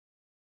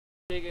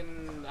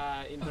in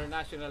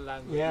international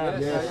language.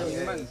 Yes.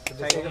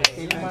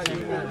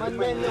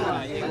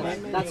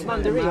 That's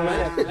Mandarin,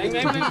 right?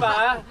 Nangyayon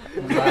ba?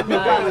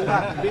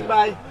 Big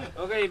bye.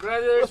 Okay,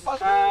 brothers,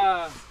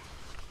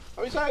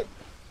 Outside.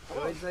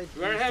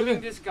 we're having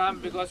this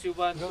camp because we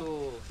want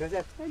to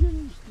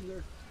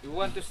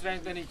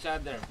strengthen each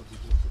other.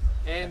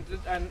 And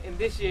in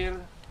this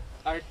year,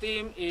 our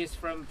theme is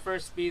from 1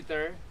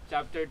 Peter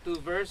chapter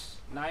 2 verse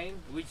 9,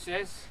 which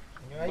says,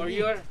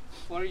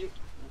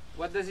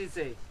 what does it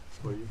say?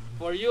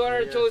 For you are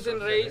a chosen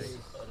race,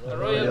 a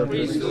royal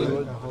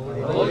priesthood, a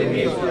holy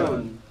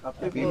nation, A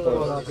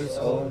people of his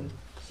own,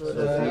 so so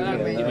that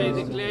that he you may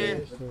may declare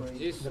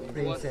his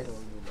praises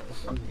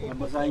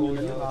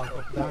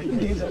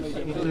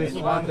into his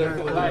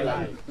wonderful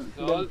light.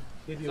 So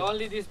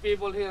only these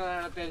people here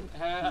are praying.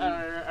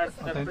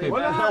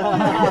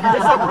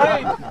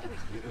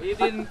 He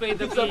didn't pay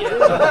the fee yet.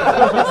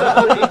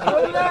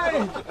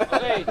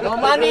 Okay. No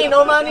money,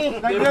 no money.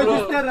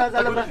 Nag-register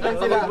sa labas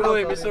lang sila.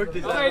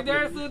 Okay,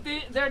 there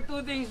are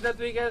two things that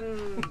we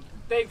can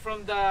take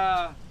from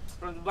the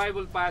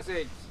Bible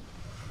passage.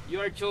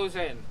 You are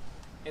chosen,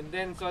 and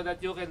then so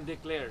that you can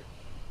declare.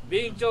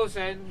 Being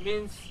chosen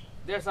means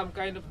there's some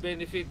kind of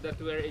benefit that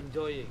we're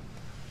enjoying,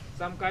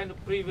 some kind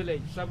of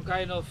privilege, some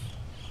kind of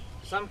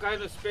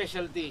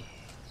specialty,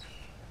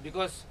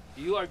 because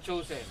you are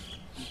chosen.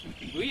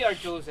 We are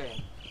chosen,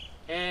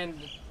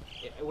 and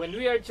when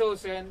we are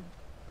chosen,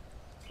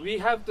 we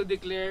have to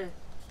declare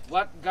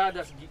what God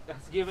has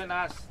given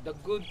us, the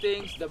good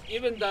things,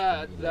 even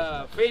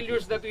the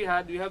failures that we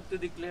had. We have to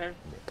declare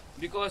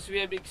because we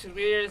have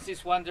experienced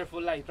this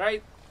wonderful light,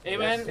 right?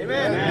 Amen? Yes.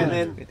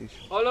 Amen.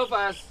 All of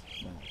us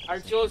are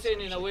chosen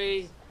in a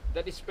way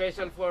that is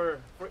special for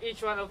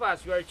each one of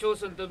us. We are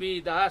chosen to be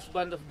the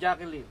husband of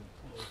Jacqueline,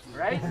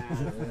 right?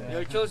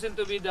 You're chosen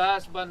to be the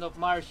husband of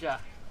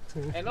Marcia.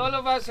 And all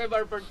of us have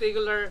our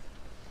particular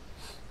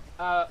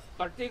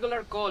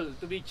call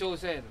to be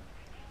chosen.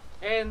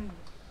 And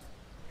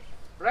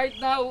right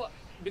now,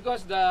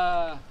 because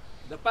the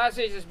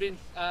passage has been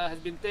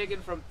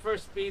taken from 1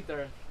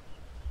 Peter,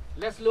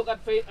 let's look at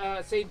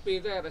Saint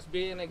Peter as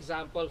being an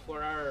example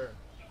for our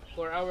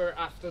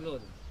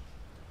afternoon.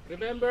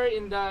 Remember,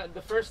 in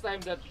the first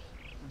time that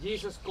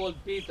Jesus called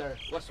Peter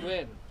was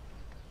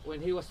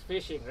when he was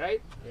fishing,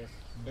 right? Yes.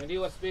 When he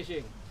was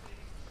fishing,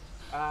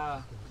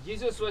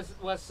 Jesus was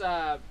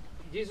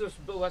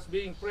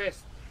being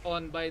pressed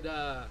on by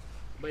the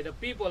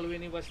people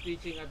when he was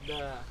teaching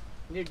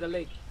near the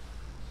lake.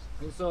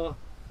 And so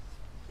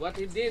what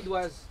he did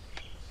was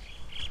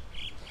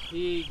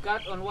he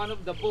got on one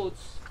of the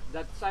boats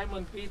that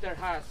Simon Peter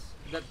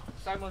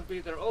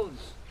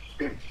owns.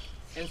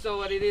 And so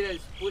what he did is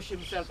push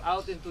himself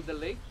out into the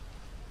lake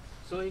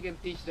so he can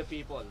teach the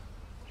people.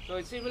 So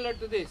it's similar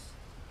to this.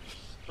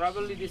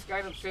 Probably this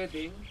kind of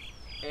setting,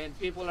 and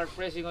people are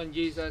pressing on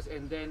Jesus,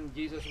 and then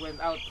Jesus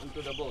went out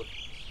into the boat.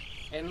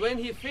 And when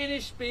he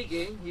finished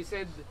speaking, he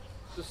said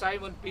to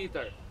Simon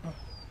Peter,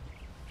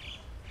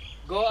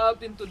 "Go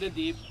out into the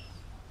deep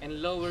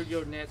and lower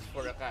your nets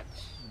for a catch."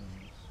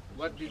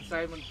 What did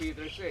Simon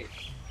Peter say?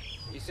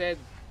 He said,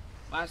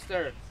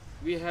 "Master,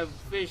 we have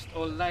fished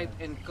all night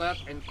and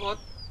caught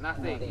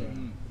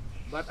nothing.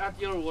 But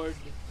at your word,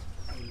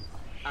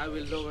 I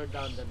will lower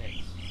down the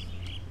nets."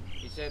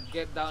 He said,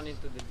 "Get down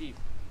into the deep."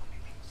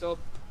 So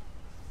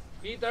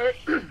Peter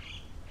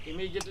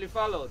immediately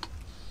followed.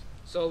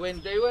 So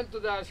when they went to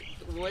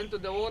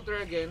the water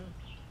again,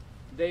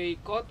 they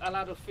caught a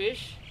lot of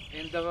fish,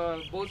 and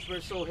the boats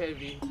were so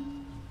heavy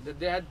that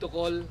they had to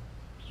call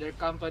their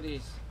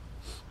companies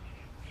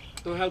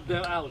to help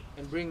them out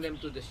and bring them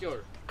to the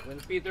shore. When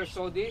Peter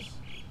saw this,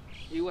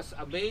 he was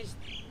amazed,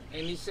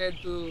 and he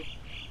said to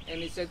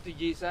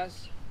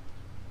Jesus,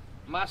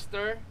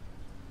 "Master,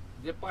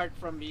 depart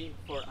from me,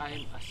 for I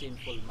am a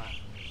sinful man."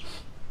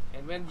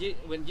 And when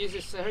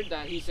Jesus heard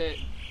that, he said,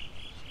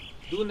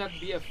 "Do not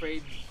be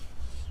afraid.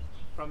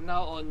 From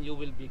now on, you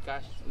will be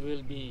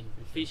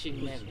fishing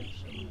men."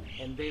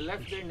 And they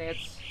left their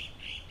nets,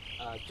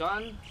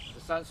 John,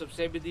 the sons of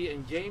Zebedee,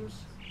 and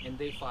James, and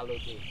they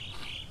followed him.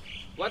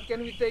 What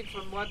can we take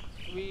from what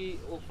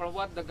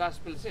the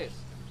gospel says?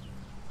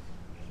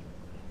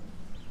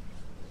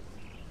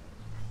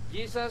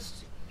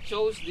 Jesus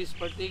chose these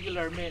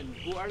particular men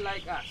who are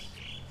like us.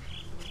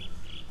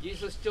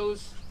 Jesus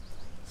chose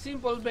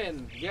simple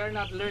men. They are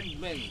not learned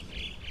men.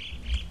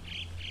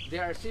 They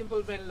are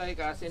simple men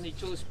like us, and he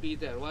chose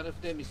Peter. One of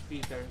them is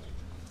Peter.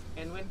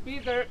 And when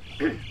Peter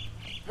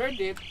heard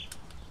it,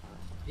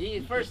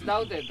 he first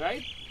doubted,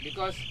 right?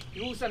 Because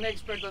who's an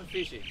expert on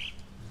fishing?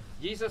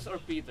 Jesus or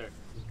Peter?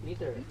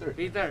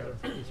 Peter.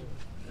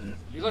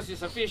 Because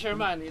he's a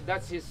fisherman,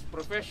 that's his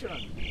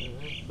profession.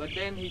 But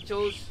then he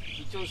chose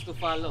to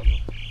follow.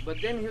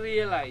 But then he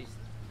realized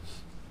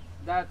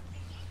that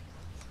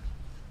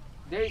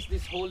there is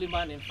this holy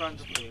man in front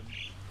of him,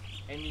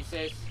 and he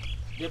says,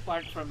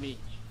 "Depart from me,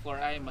 for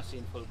I am a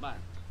sinful man."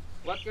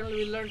 What can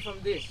we learn from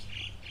this?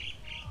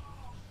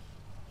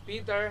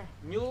 Peter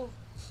knew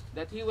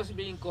that he was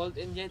being called,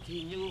 and yet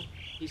he knew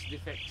his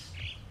defects.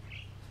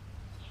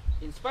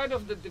 in spite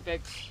of the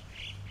defects,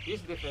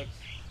 his defects,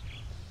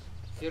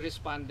 he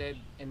responded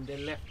and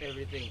then left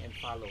everything and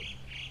followed.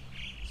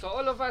 So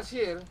all of us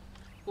here,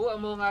 who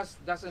among us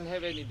doesn't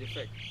have any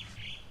defect?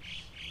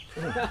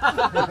 Crucify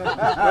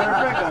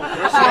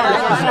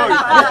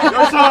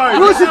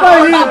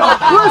him!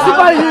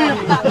 Crucify him!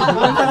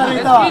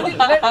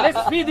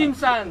 Let's feed him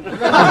sand.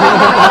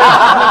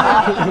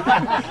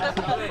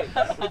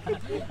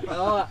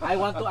 Oh, I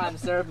want to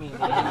answer me.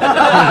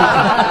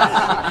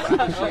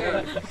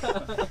 Okay.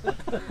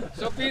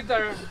 So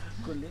Peter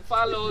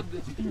followed,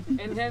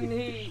 and then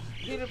he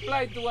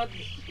replied to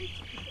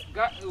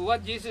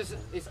what Jesus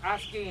is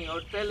asking or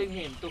telling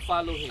him to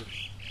follow him.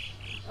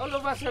 All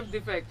of us have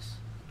defects.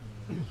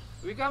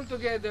 We come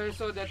together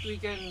so that we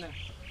can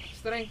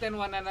strengthen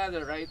one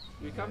another, right?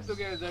 We come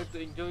together to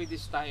enjoy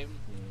this time,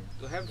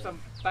 to have some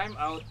time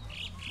out,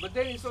 but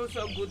then it's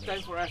also a good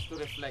time for us to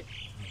reflect,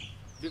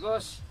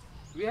 because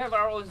we have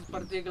our own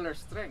particular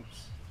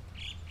strengths.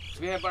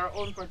 We have our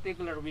own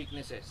particular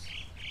weaknesses.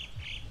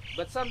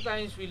 But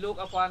sometimes we look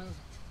upon,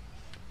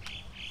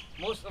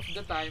 most of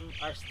the time,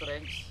 our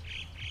strengths,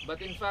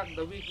 but in fact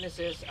the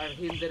weaknesses are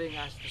hindering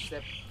us to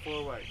step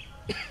forward.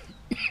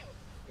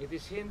 It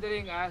is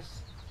hindering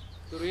us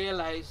to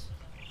realize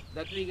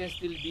that we can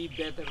still be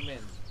better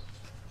men,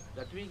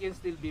 that we can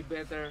still be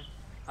better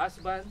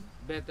husband,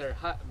 better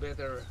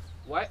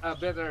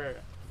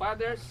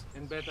fathers,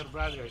 and better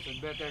brothers,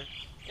 and better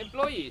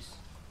employees,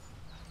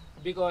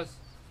 because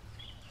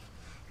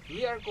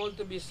we are called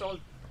to be salt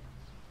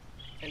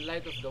and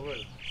light of the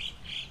world.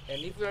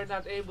 And if we are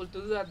not able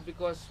to do that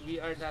because we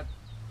are not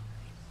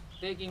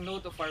taking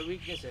note of our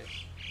weaknesses,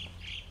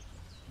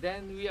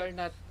 then we are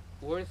not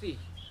worthy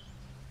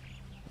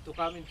to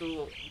come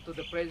into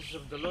the presence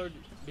of the Lord,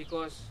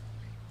 because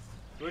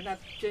we're not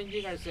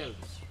changing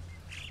ourselves.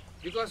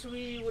 Because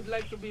we would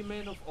like to be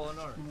men of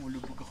honor,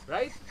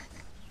 right?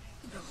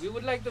 We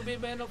would like to be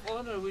men of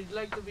honor. We'd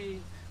like to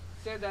be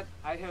said that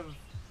I have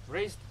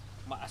raised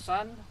a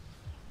son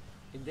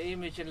in the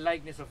image and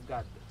likeness of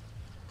God.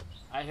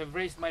 I have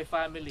raised my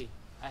family.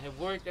 I have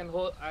worked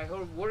I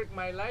have worked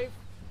my life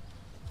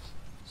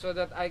so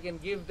that I can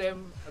give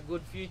them a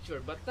good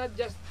future, but not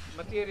just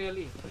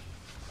materially,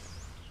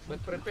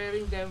 but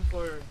preparing them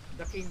for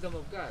the kingdom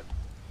of God.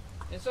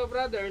 And so,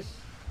 brothers,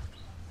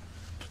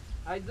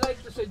 I'd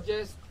like to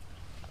suggest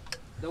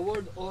the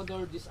word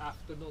honor this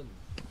afternoon,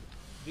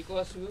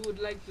 because we would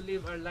like to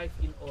live our life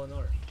in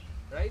honor,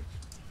 right?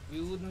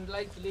 We wouldn't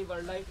like to live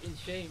our life in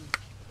shame.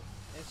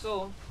 And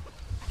so,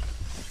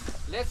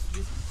 let's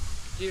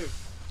cheers.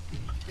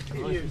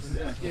 Cheers.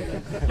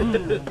 Cheers.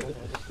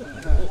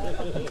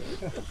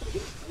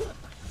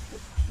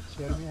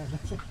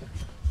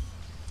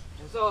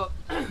 And so,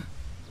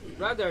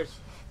 brothers,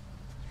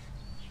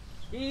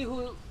 He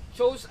who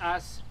chose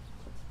us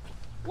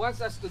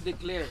wants us to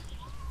declare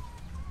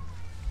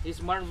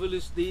His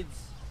marvelous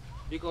deeds,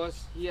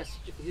 because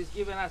He's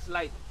given us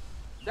light.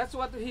 That's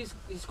what He's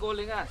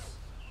calling us.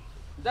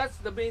 That's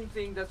the main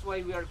thing. That's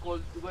why we are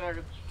called, we are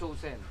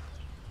chosen.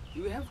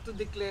 We have to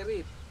declare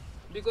it,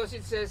 because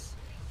it says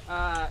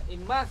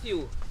in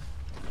Matthew.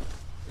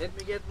 Let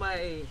me get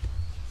my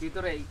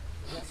Tito Ray.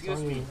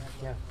 Excuse me.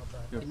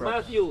 In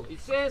Matthew,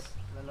 it says,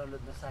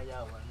 Nanonood na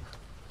sayawan.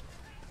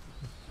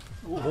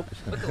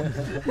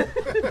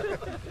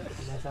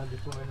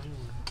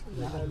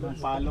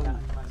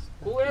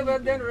 whoever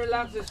then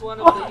relaxes one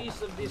of the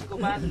least of these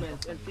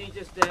commandments and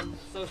teaches them,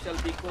 so shall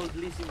be called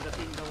least in the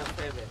kingdom of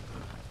heaven.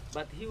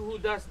 But he who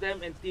does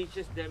them and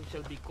teaches them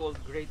shall be called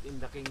great in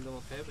the kingdom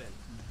of heaven.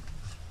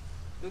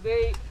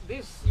 Today,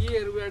 this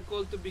year, we are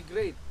called to be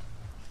great.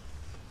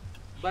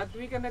 But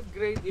we cannot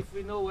great if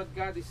we know what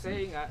God is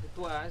saying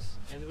to us,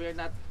 and we're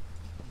not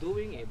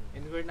doing it,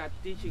 and we're not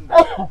teaching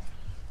them.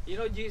 You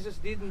know, Jesus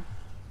didn't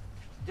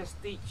just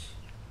teach.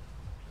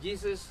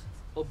 Jesus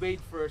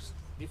obeyed first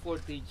before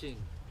teaching.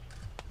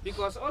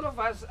 Because all of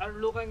us are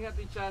looking at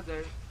each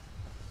other.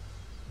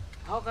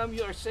 How come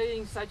you are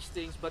saying such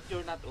things but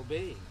you're not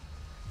obeying?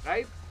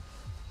 Right?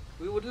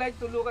 We would like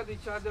to look at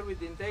each other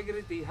with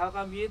integrity. How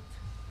come he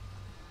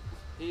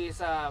is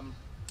a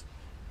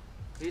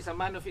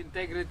man of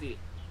integrity?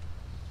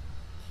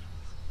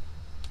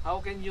 How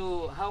can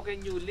you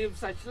live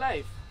such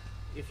life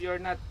if you're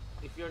not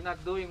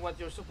doing what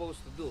you're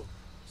supposed to do?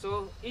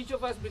 So each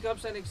of us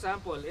becomes an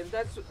example, and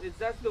that's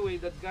the way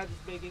that God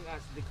is making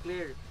us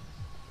declare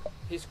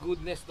His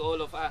goodness to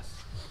all of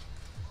us.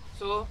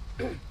 So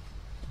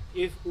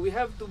if we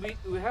have to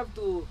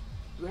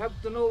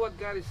know what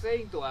God is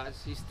saying to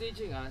us. He's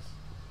teaching us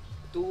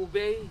to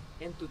obey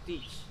and to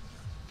teach.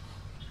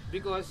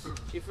 Because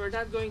if we're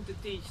not going to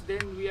teach,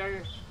 then we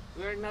are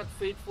not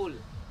faithful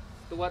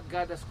to what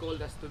God has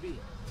called us to be.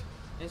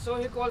 And so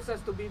He calls us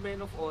to be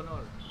men of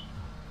honor.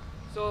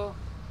 So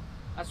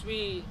as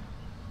we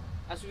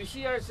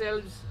see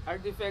ourselves, our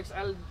defects,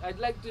 I'd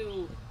like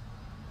to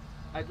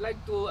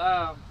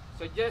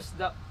suggest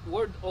the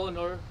word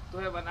honor to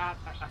have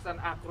as an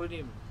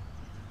acronym.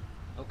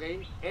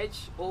 Okay,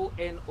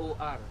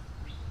 HONOR.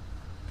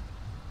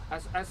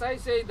 As I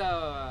say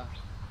the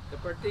the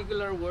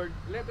particular word,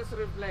 let us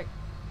reflect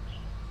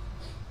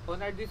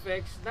on our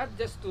defects, not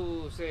just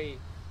to say,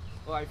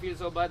 oh, I feel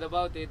so bad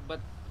about it,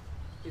 but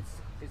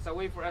it's a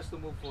way for us to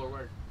move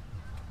forward.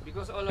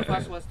 Because all of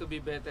us wants to be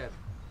better.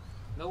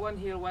 No one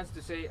here wants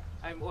to say,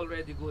 I'm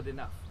already good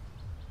enough.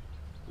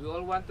 We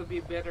all want to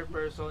be better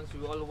persons.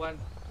 We all want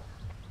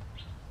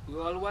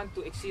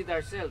to exceed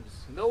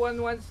ourselves. No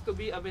one wants to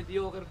be a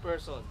mediocre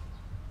person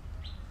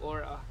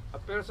or a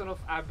person of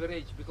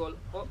average, because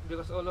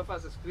all of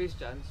us as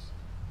Christians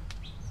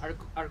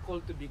are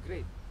called to be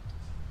great,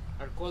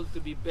 are called to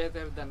be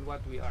better than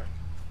what we are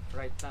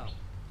right now.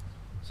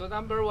 So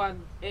number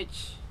one,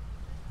 H,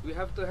 we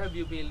have to have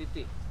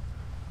humility.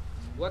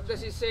 What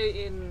does it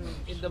say in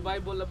the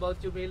Bible about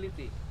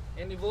humility?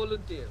 Any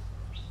volunteer?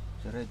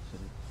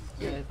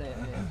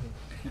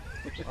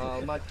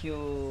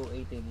 Matthew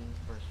 18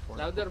 verse 4.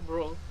 Louder,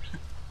 bro.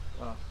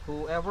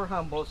 Whoever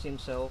humbles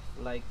himself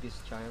like this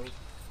child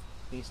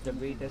is the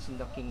greatest in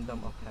the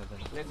kingdom of heaven.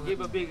 Let's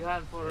give a big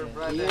hand for our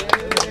brother.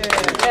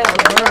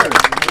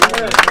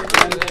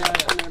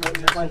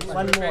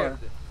 One more.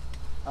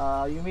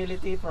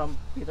 Humility from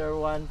Peter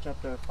 1,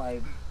 chapter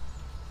 5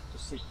 to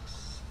 6.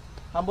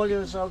 Humble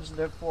yourselves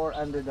therefore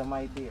under the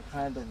mighty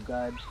hand of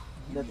God,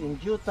 that in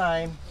due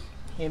time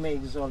He may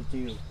exalt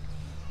you.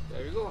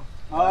 There you go.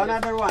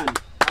 Another one.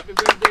 Happy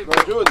birthday,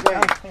 bro. Good.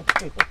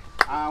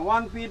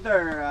 1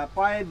 Peter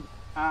 5,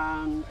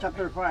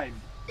 chapter 5.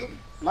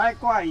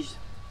 Likewise,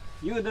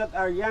 you that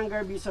are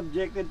younger, be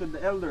subjected to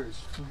the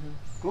elders.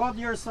 Clothe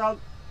yourself,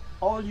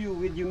 all you,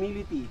 with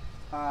humility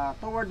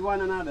toward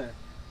one another.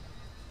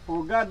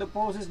 For God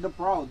opposes the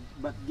proud,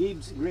 but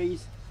gives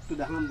grace to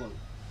the humble.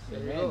 There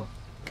you go.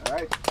 All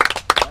right.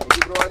 Thank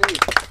you, bro.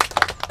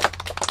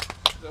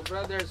 So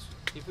brothers,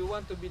 if you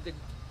want to be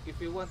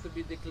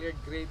declared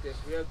greatest,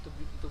 we have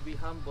to be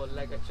humble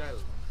like a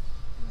child.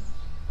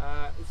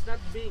 It's not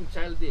being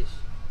childish.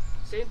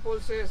 Saint Paul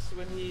says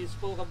when he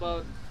spoke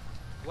about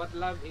what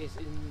love is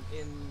in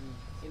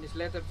his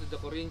letter to the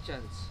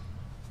Corinthians,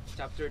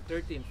 chapter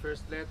 13,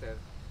 first letter,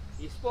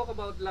 he spoke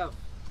about love.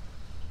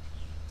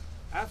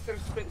 After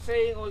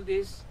saying all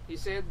this, he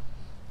said,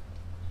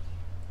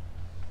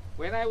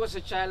 when I was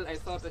a child, I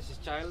thought as a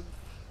child,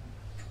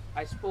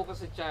 I spoke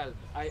as a child,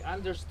 I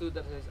understood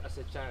as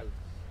a child.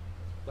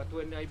 But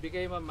when I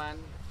became a man,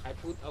 I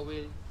put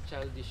away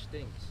childish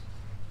things.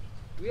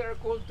 We are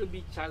called to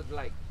be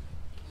childlike,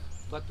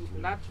 but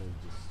not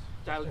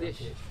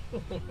childish.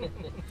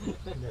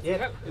 We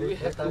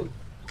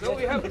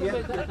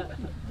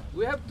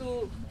have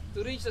to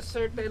reach a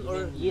certain,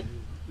 or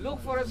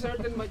look for a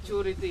certain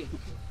maturity.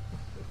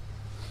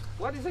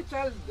 What is a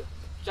child?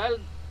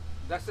 Child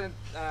doesn't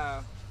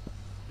have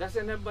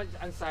much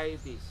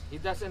anxieties. He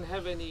doesn't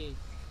have any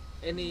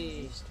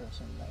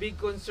big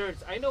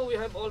concerns. I know we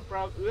have all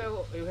we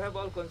have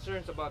all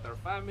concerns about our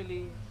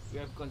family. We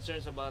have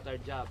concerns about our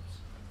jobs.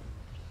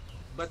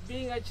 But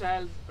being a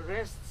child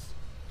rests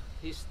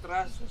his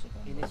trust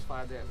in his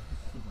father.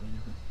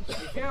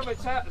 If you have a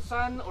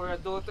son or a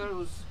daughter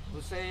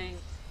who's saying,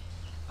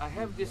 I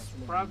have this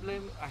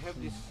problem, I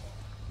have this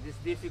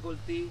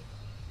difficulty,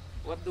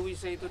 what do we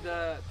say to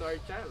our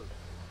child?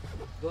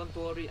 Don't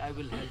worry, I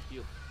will help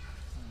you.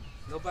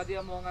 Nobody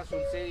among us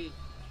will say,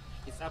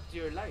 it's up to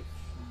your life.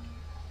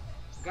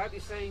 God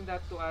is saying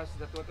that to us,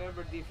 that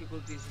whatever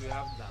difficulties we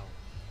have now,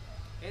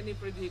 any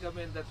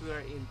predicament that we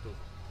are into,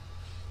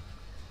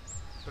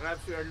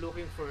 perhaps we are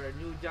looking for a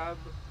new job,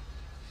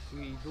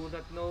 we do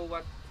not know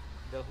what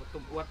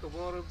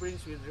tomorrow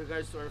brings with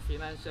regards to our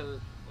financial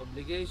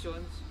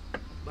obligations,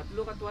 but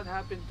look at what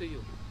happened to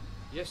you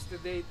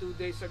yesterday, 2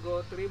 days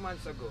ago, 3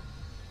 months ago.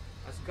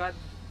 Has God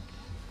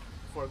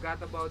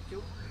forgot about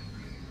you?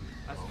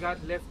 Has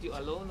God left you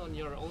alone on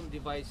your own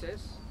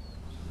devices?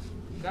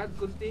 God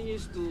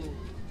continues to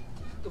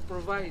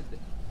provide,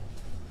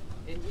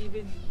 and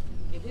even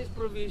in His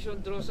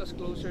provision draws us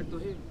closer to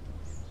Him.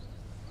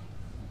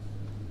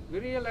 We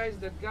realize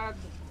that God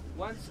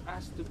wants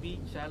us to be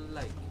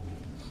childlike.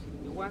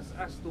 He wants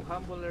us to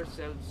humble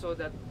ourselves so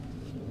that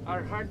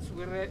our hearts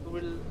will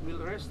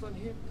rest on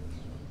Him,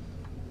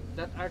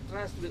 that our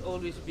trust will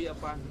always be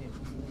upon Him.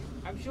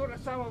 I'm sure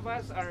some of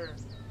us are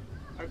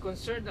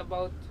concerned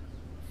about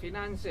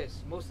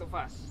finances, most of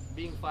us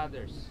being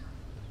fathers.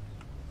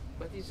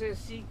 But He says,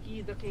 seek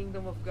ye the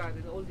kingdom of God,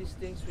 and all these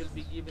things will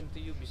be given to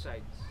you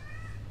besides.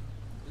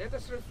 Let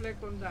us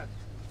reflect on that.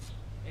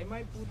 Am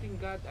I putting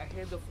God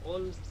ahead of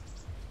all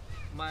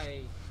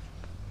my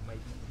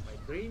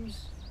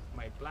dreams,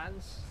 my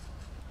plans?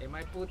 Am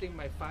I putting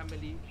my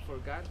family for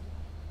God?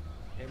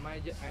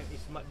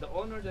 The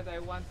honor that I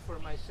want for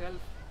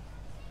myself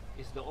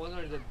is the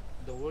honor that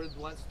the world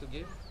wants to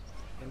give,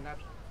 and not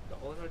the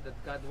honor that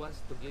God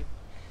wants to give,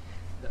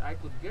 that I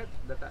could get,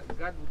 that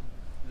God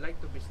would like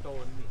to bestow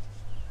on me.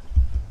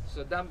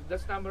 So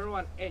that's number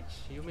one, H,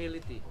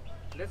 humility.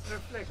 Let's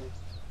reflect.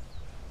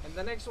 And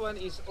the next one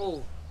is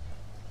O,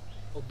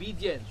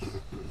 obedience.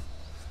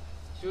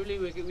 Surely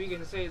we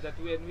can say that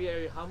when we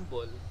are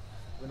humble,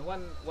 when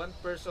one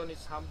person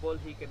is humble,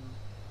 he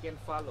can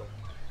follow.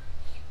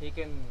 He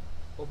can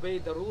obey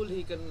the rule,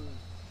 he can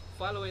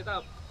follow it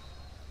up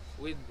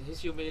with his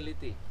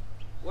humility.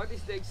 What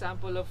is the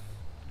example of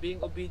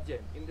being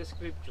obedient in the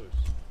scriptures?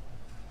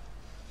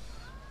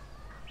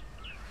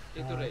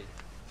 Tito Ray.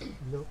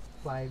 Luke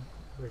 5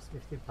 verse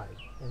 55.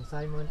 And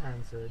Simon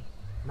answered,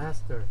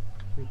 Master,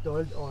 we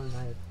toiled all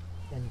night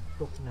and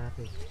took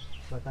nothing,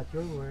 but at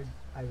your word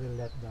I will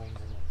let down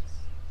the nets.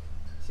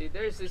 See,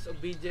 there's this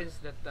obedience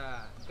that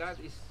God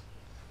is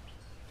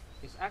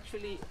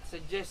actually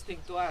suggesting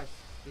to us.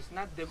 He's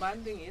not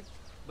demanding it,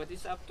 but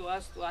it's up to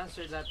us to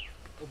answer that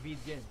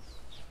obedience.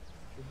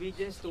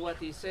 Obedience to what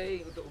He's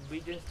saying,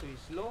 obedience to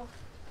His law,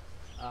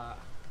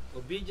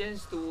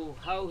 obedience to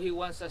how He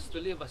wants us to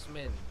live as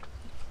men.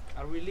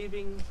 Are we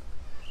living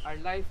our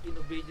life in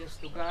obedience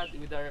to God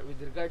with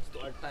regards to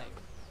our time?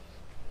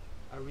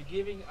 Are we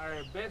giving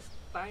our best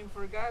time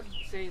for God?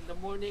 Say in the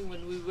morning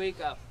when we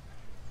wake up,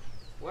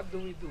 what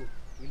do?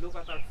 We look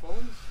at our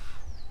phones.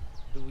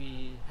 Do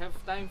we have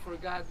time for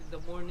God in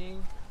the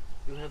morning?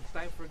 Do we have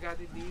time for God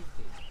in the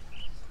evening?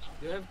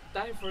 Do we have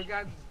time for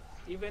God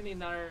even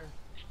in our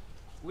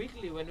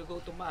weekly when we go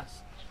to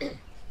Mass?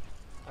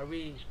 Are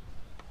we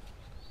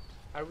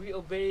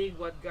obeying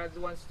what God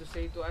wants to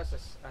say to us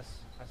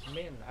as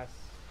men,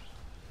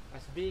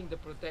 as being the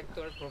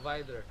protector,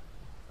 provider,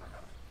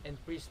 and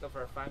priest of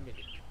our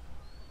family?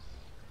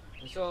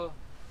 And so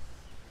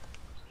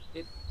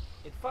it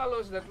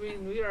follows that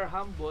when we are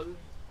humble,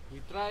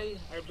 we try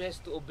our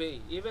best to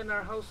obey. Even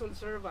our household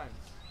servants.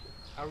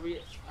 Are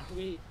we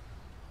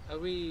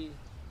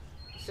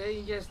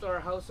saying yes to our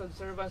household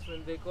servants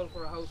when they call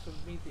for a household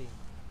meeting?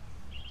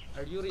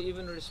 Are you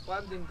even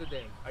responding to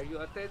them? Are you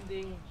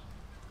attending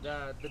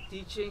the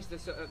teachings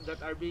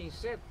that are being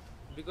set?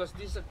 Because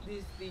these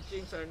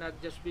teachings are not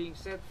just being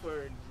set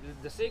for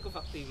the sake of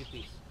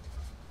activities.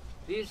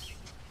 This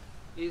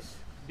is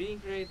being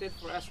created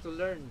for us to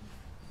learn,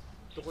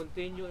 to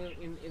continue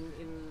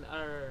in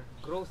our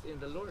growth in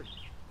the Lord.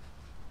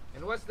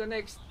 And what's the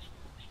next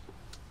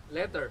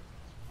letter?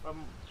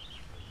 From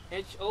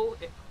H-O,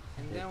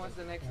 and then what's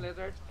the next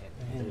letter?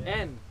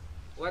 N.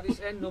 What is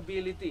N?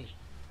 Nobility.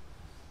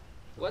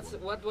 What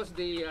was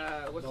the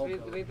what's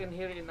written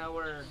here in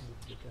our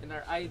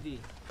ID?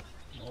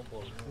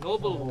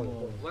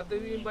 Noble. What do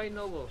we mean by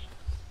noble?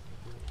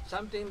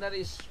 Something that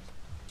is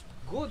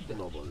good.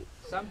 Noble.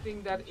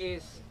 Something that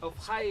is of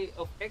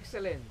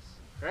excellence,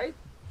 right?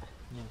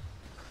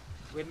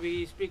 When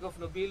we speak of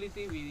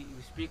nobility, we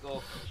speak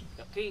of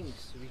the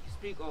kings. We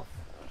speak of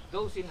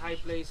those in high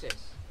places.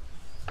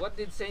 What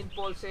did Saint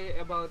Paul say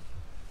about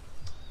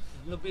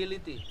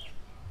nobility?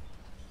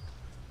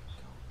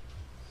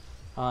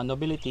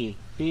 Nobility,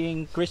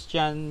 being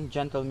Christian,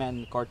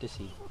 gentleman,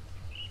 courtesy.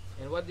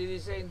 And what did he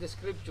say in the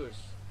scriptures?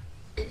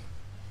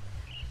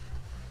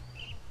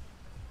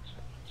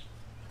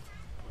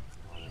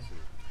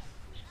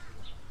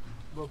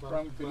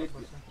 From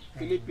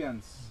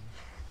Philippians.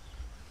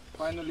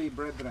 Finally,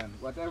 brethren,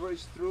 whatever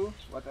is true,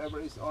 whatever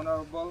is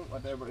honorable,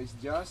 whatever is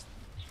just,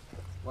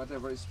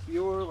 whatever is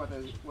pure,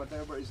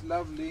 whatever is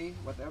lovely,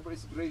 whatever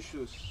is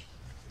gracious,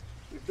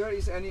 if there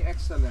is any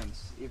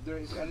excellence, if there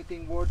is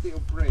anything worthy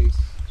of praise,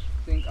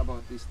 think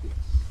about these things.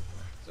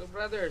 So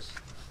brothers,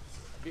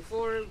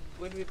 before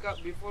we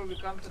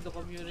come to the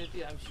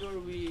community, I'm sure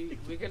we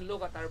can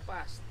look at our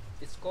past.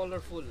 It's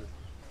colorful,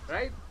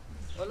 right?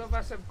 All of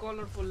us have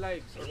colorful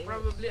lives, or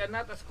probably are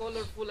not as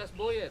colorful as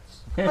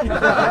Boyets.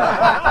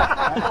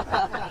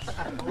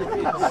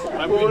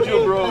 I'm with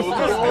you, bro.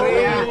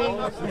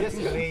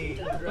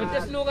 But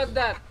just look at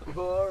that.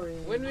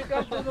 When we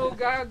come to know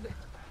God,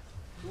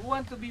 we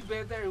want to be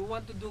better, we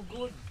want to do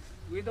good.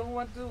 We don't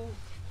want to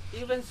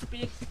even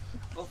speak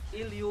of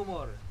ill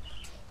humor,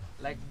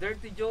 like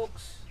dirty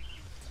jokes,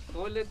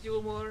 toilet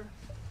humor,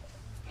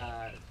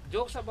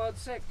 jokes about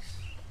sex.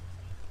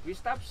 We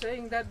stop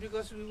saying that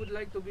because we would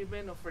like to be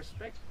men of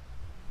respect,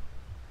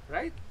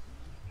 right?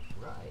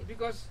 Right.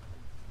 Because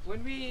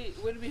when we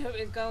have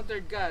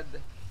encountered God,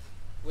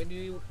 when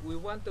we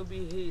want to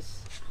be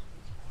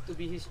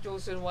His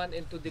chosen one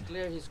and to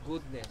declare His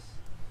goodness,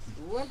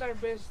 we want our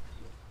best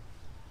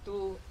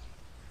to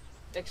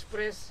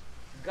express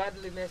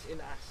godliness in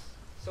us.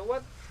 So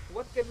what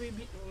can we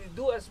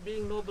do as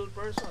being noble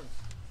persons?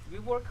 We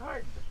work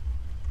hard.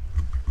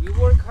 We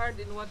work hard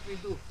in what we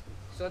do,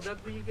 so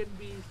that we can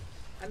be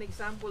an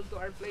example to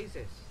our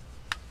places.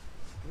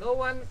 No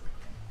one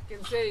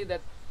can say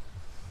that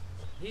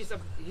he's a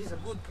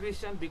good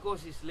Christian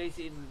because he's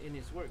lazy in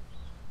his work,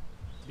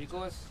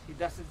 because he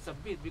doesn't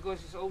submit, because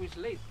he's always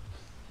late.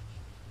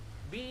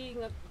 Being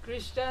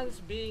Christians,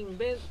 being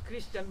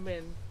Christian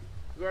men,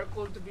 we are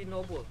called to be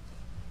noble,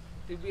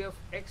 to be of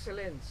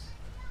excellence.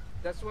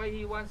 That's why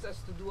He wants us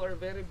to do our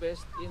very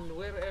best in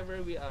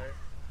wherever we are,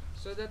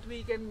 so that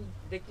we can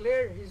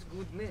declare His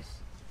goodness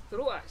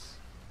through us.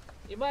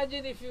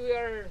 Imagine if we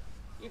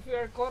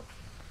are caught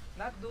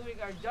not doing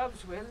our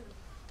jobs well,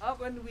 how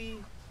can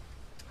we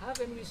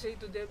say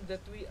to them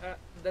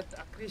that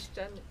a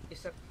Christian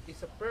is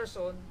a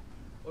person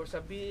or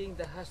a being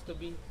that has to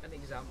be an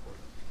example?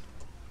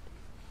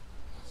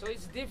 So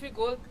it's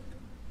difficult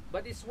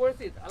but it's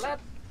worth it. A lot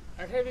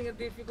are having a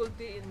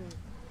difficulty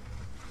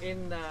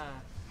in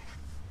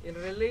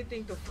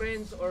relating to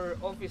friends or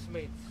office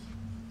mates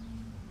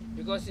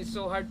because it's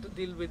so hard to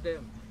deal with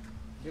them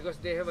because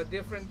they have a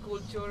different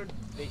culture,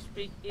 they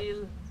speak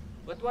ill.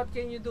 But what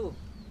can you do?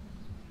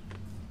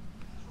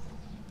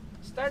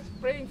 Start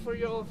praying for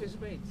your office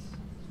mates.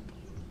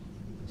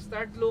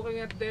 Start looking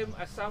at them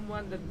as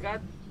someone that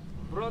God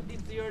brought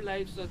into your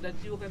life so that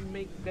you can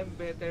make them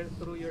better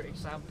through your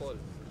example,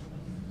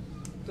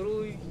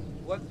 through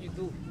what you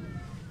do,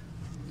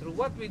 through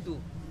what we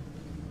do.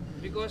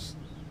 Because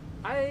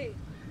I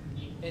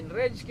and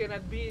Reg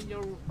cannot be in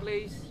your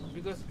place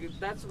because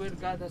that's where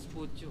God has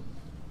put you.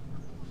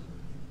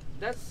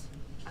 That's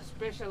a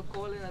special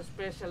call and a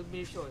special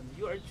mission.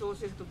 You are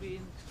chosen to be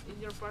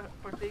in your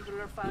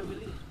particular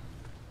family.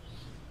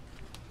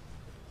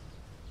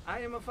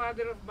 I am a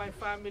father of my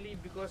family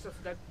because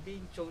of that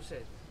being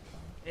chosen.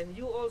 And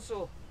you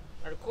also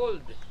are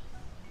called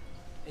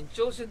and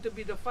chosen to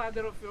be the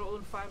father of your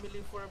own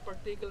family for a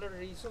particular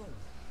reason.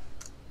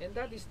 And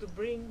that is to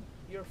bring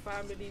your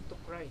family to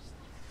Christ.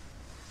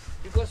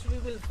 Because we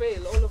will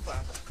fail, all of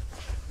us,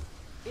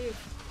 if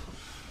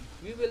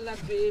we will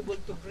not be able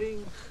to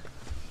bring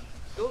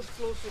those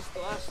closest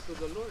to us to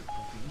the Lord.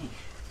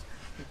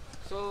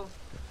 So,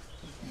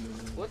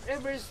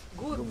 whatever is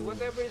good,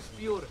 whatever is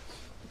pure.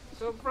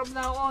 So from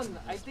now on,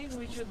 I think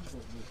we should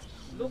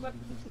look at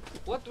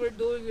what we're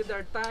doing with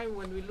our time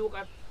when we look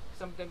at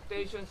some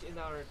temptations in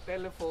our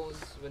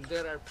telephones, when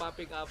there are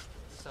popping up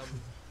some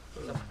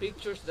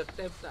pictures that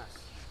tempt us.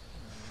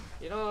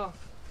 You know,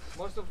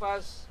 most of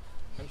us,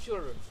 I'm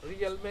sure,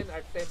 real men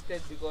are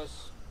tempted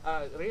because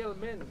real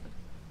men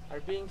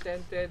are being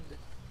tempted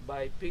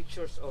by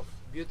pictures of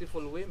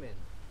beautiful women,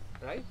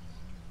 right?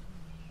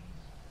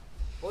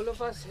 All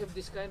of us have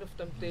this kind of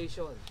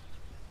temptation.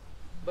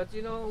 But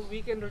you know,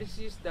 we can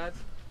resist that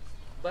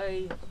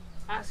by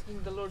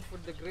asking the Lord for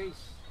the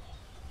grace.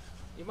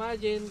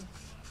 Imagine,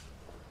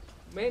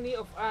 many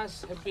of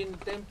us have been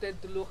tempted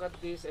to look at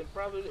this and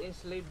probably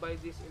enslaved by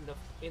this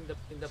in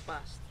the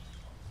past.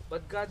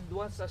 But God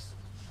wants us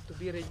to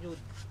be renewed.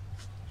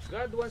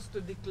 God wants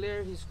to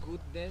declare His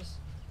goodness,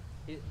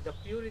 the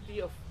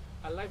purity of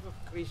a life of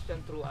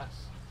Christian through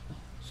us.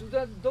 So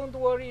that don't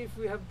worry if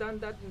we have done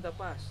that in the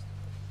past.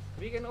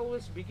 We can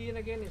always begin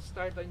again and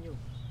start anew.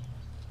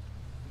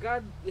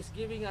 God is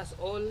giving us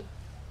all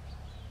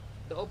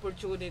the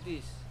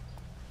opportunities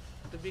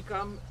to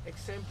become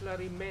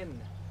exemplary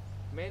men,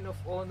 men of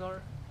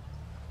honor,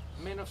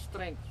 men of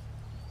strength,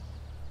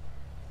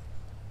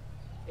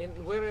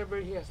 and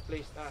wherever He has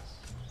placed us.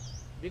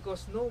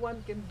 Because no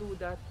one can do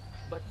that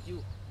but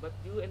you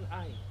and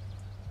I.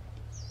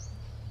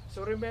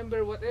 So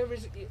remember, whatever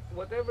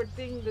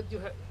thing that you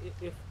have,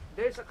 if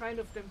there's a kind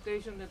of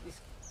temptation that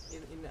is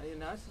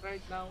in us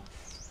right now,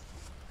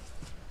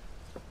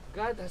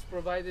 God has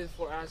provided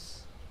for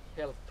us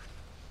help.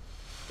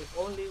 If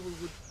only we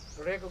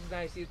would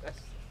recognize it, as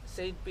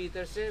Saint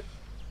Peter said,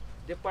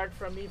 "Depart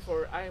from me,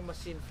 for I am a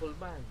sinful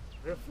man."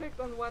 Reflect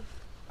on what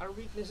our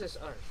weaknesses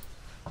are,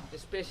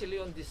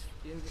 especially in this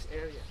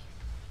area.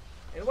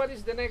 And what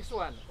is the next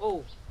one?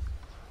 O.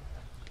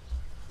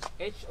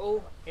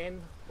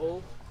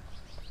 H-O-N-O.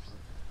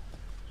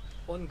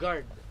 On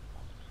guard.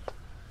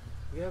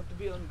 We have to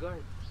be on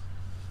guard.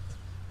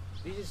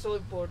 This is so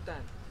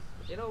important.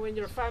 You know, when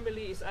your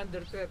family is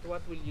under threat,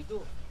 what will you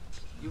do?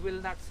 You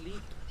will not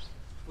sleep.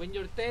 When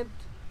your tent,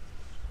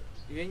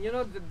 when you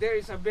know that there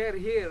is a bear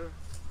here,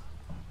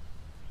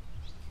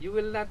 you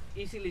will not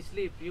easily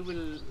sleep. You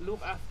will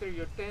look after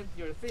your tent,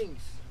 your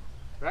things,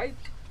 right?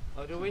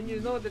 Or when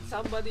you know that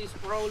somebody is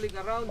prowling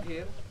around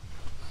here,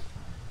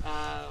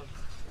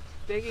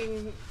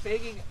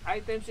 taking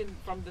items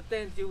from the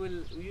tent, you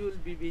will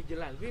be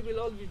vigilant. We will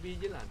all be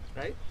vigilant,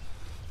 right?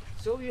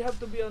 So you have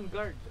to be on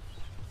guard.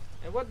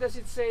 And what does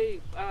it say?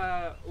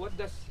 What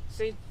does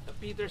Saint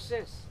Peter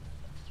says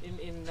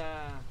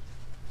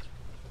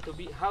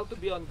how to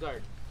be on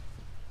guard?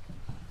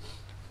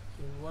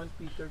 In 1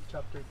 Peter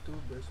chapter 2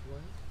 verse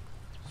 1,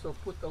 so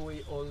put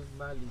away all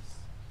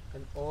malice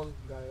and all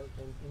guile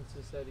and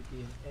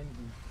insincerity and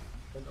envy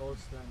and all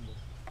slander.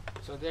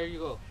 So there you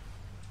go.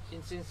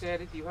 In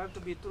sincerity, you have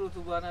to be true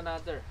to one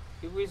another.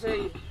 If we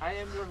say,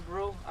 "I am your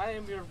bro," I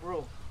am your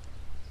bro.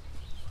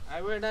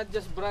 We're not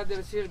just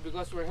brothers here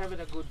because we're having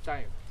a good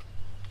time.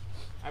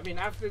 I mean,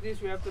 after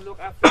this, we have to look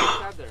after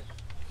each other.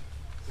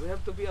 We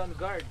have to be on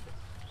guard.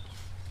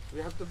 We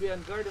have to be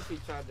on guard of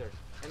each other.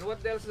 And what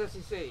else does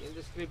he say in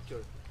the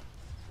scripture?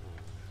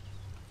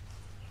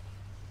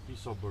 Be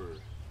sober,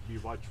 be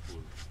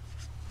watchful.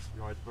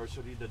 Your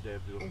adversary, the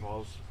devil,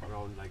 crawls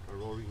around like a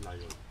roaring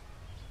lion,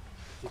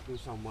 seeking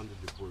someone to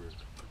devour.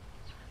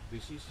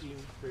 Resist him,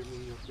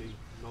 firming your faith,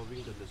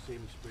 knowing that the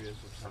same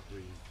experience of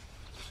suffering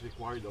is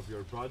required of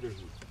your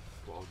brotherhood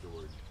throughout the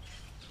world.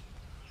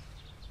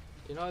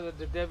 You know that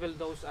the devil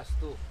knows us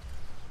too.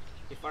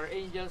 If our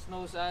angels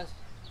knows us,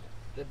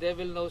 the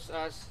devil knows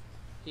us.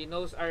 He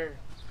knows our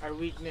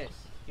weakness.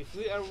 If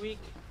we are weak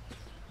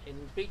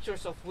in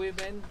pictures of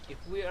women, if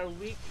we are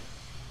weak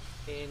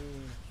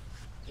in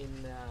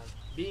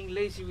being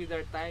lazy with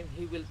our time,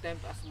 he will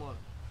tempt us more.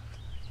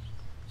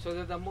 So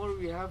that the more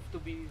we have to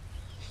be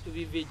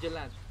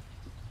vigilant.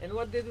 And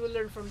what did we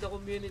learn from the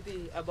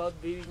community about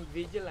being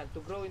vigilant, to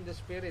grow in the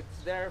spirit?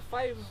 There are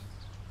five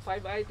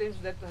items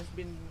that has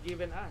been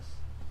given us.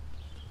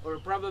 Or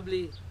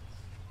probably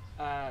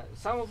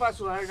some of us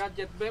who are not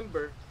yet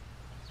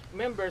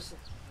members,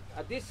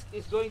 this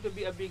is going to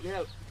be a big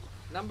help.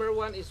 Number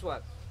one is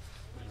what?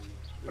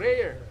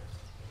 Prayer.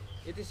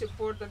 It is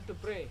important to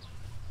pray.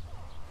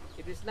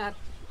 It is not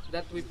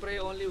that we pray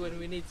only when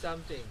we need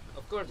something.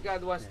 Of course,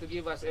 God wants to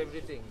give us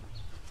everything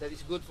that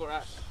is good for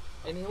us.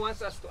 And He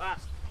wants us to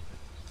ask.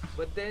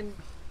 But then,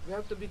 we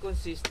have to be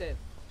consistent.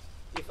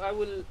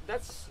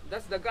 That's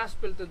the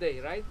gospel today,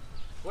 right?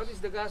 What is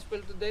the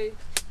gospel today?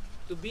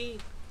 To be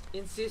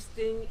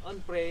insisting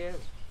on prayer.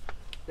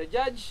 The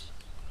judge,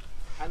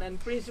 an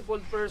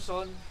unprincipled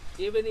person,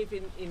 even if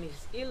in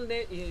his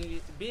illness,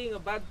 being a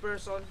bad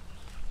person,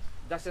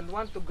 doesn't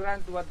want to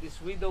grant what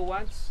this widow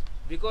wants,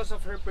 because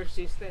of her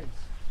persistence,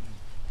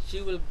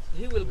 he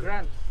will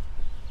grant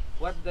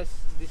what this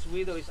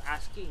widow is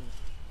asking.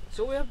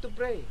 So we have to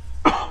pray.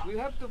 We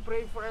have to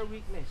pray for our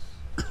weakness.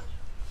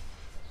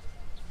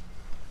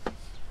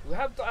 We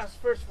have to ask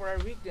first for our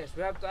weakness.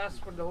 We have to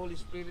ask for the Holy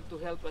Spirit to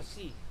help us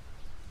see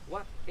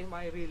what am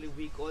I really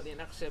weak on, and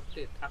accept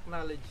it,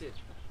 acknowledge it.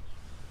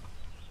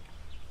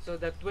 So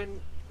that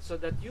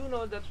you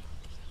know that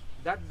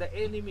the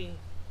enemy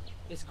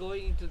is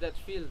going into that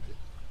field.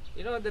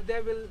 You know, the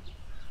devil,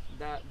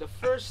 the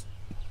first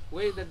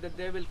way that the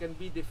devil can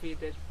be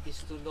defeated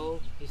is to know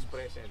his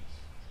presence.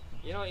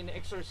 You know, in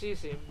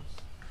exorcisms,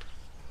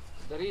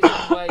 the reason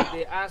why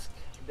they ask,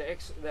 the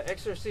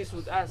exorcist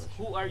would ask,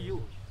 who are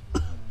you?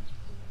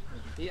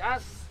 He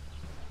asks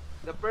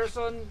the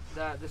person,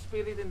 the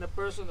spirit in the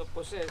person of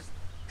possessed,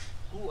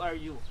 who are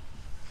you?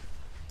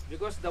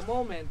 Because the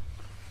moment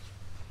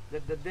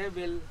that the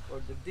devil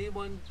or the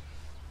demon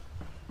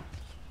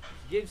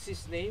gives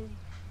his name,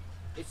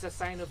 it's a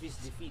sign of his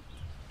defeat.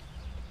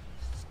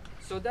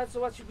 So that's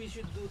what we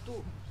should do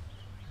too.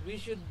 We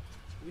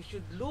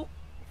should look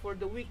for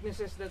the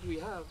weaknesses that we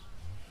have.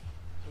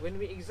 When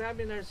we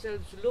examine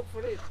ourselves, look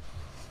for it.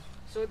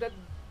 So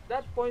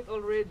that point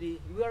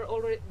already, we are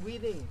already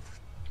winning.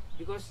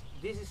 Because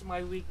this is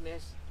my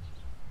weakness,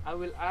 I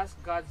will ask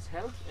God's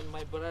help and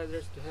my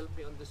brothers to help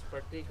me on this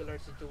particular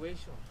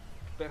situation.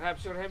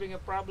 Perhaps you're having a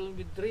problem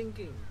with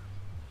drinking.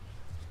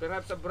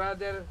 Perhaps a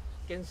brother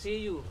can see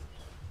you,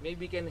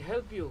 maybe can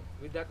help you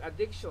with that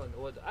addiction,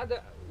 or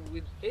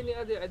with any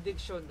other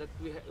addiction that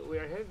we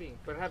are having.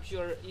 Perhaps you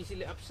are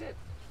easily upset.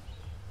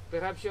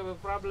 Perhaps you have a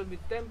problem with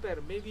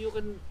temper. Maybe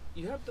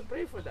you have to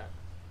pray for that.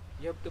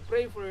 You have to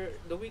pray for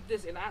the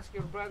weakness and ask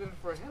your brother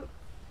for help.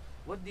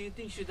 What do you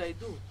think should I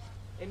do?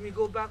 And we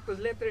go back to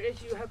letter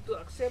H. You have to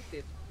accept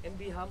it and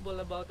be humble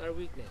about our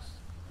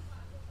weakness.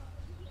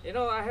 You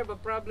know, I have a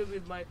problem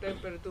with my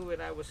temper too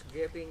when I was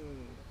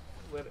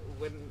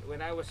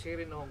when I was here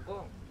in Hong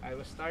Kong. I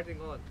was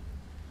starting on.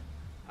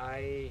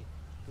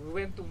 We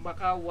went to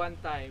Macau one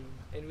time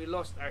and we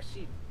lost our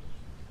seat.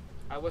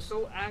 I was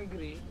so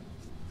angry.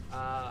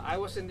 I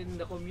wasn't in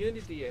the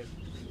community yet.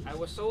 I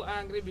was so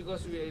angry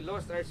because we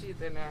lost our seat,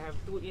 and I have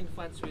two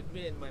infants with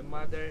me, and my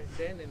mother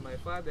then and my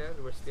father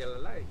were still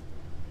alive.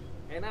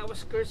 And I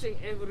was cursing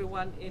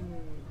everyone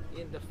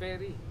in the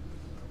ferry.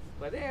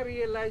 But then I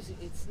realized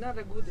it's not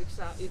a good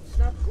it's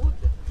not good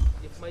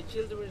if my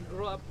children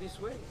grow up this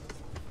way.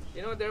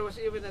 You know, there was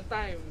even a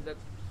time that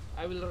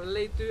I will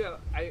relate to you.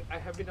 I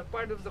have been a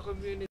part of the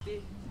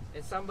community,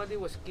 and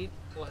somebody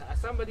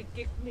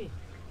kicked me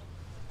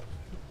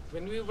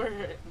when we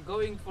were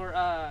going for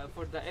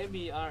the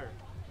MER,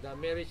 the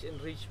marriage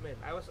enrichment.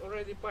 I was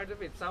already part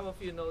of it. Some of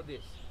you know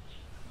this.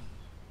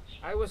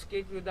 I was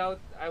kicked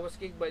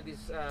by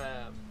this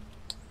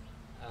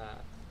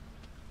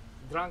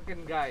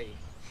drunken guy.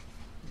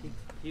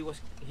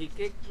 He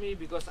kicked me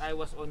because I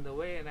was on the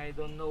way, and I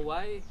don't know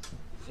why.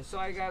 And so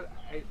I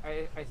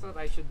thought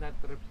I should not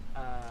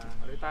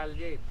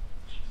retaliate.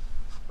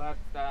 But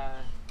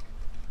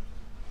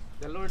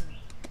the Lord,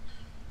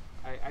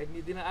 I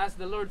didn't ask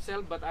the Lord's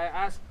help, but I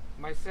asked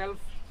myself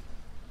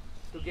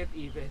to get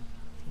even.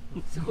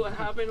 So what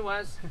happened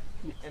was,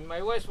 and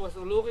my wife was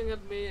looking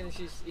at me, and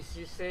she's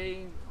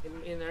saying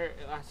in her,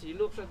 as she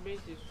looks at me,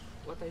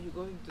 what are you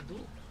going to do?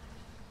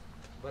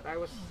 But I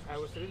was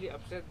really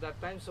upset that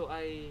time, so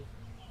I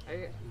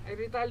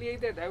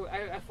retaliated.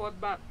 I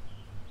fought back.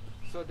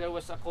 So there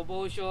was a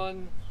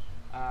commotion.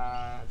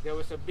 There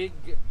was a big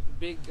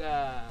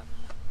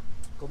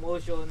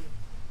commotion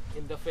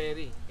in the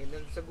ferry, and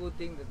it's a good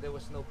thing that there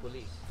was no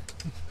police.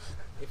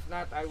 If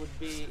not, I would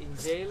be in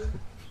jail.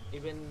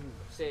 Even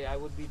say I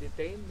would be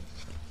detained.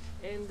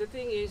 And the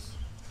thing is,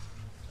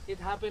 it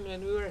happened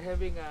when we were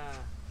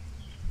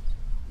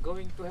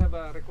going to have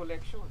a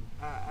recollection,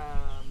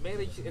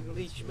 marriage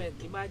enrichment.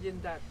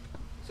 Imagine that.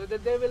 So the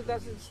devil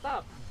doesn't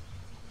stop.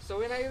 So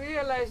when I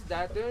realized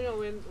that, you know,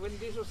 when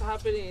this was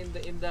happening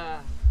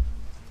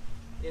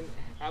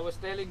I was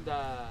telling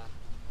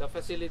the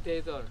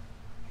facilitator,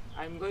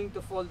 I'm going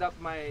to fold up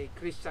my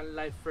Christian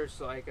life first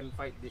so I can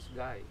fight this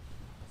guy.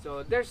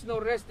 So there's no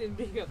rest in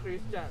being a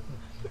Christian.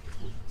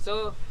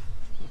 So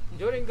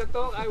during the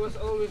talk, I was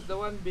always the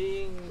one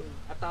being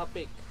a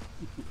topic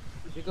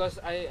because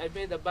I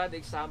made a bad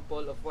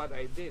example of what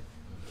I did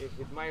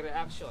with my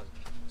reaction.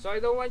 So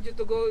I don't want you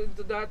to go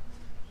into that.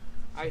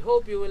 I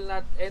hope you will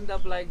not end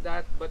up like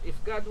that. But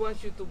if God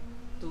wants you to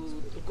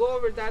go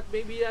over that,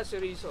 maybe He has a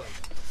reason.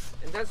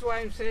 And that's why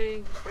I'm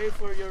saying pray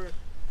for your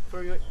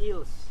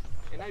ills.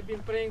 And I've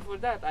been praying for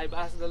that. I've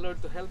asked the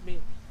Lord to help me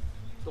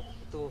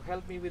to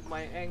help me with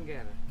my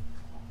anger,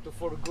 to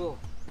forgo,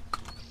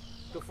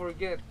 to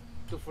forget,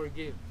 to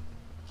forgive.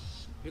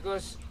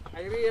 Because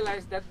I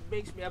realize that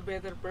makes me a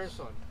better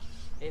person.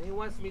 And He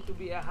wants me to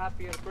be a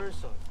happier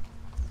person.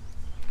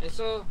 And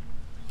so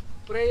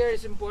prayer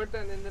is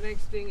important, and the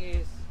next thing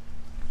is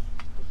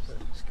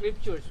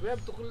scriptures. We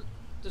have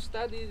to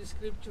study the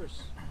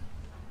scriptures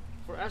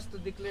for us to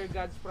declare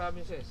God's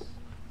promises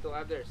to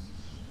others,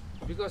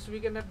 because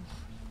we cannot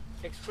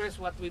express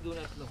what we do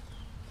not know.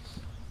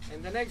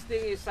 And the next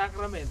thing is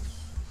sacraments.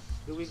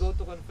 Do we go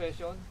to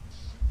confession?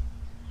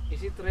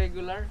 Is it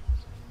regular?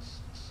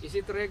 Is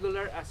it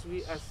regular as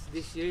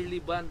this yearly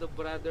band of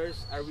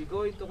brothers? Are we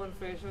going to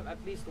confession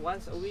at least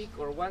once a week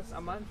or once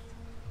a month?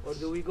 Or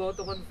do we go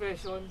to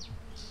confession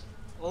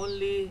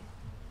only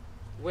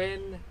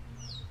when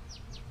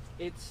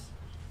it's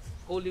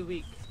Holy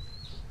Week?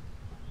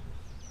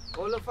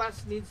 All of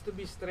us needs to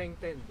be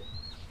strengthened.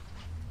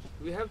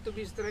 We have to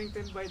be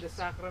strengthened by the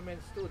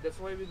sacraments too. That's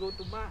why we go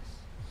to Mass.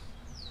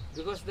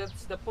 Because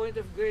that's the point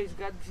of grace.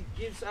 God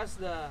gives us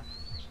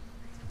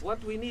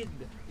what we need.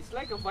 It's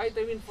like a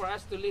vitamin for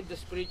us to live the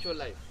spiritual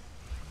life.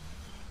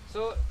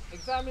 So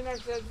examine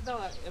ourselves now.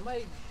 Am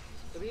I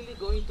really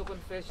going to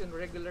confession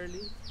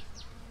regularly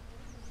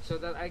so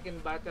that I can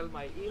battle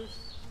my ills?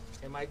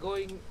 Am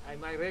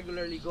I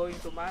regularly going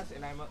to Mass?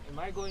 And am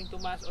I going to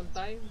Mass on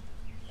time?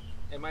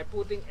 Am I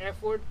putting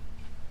effort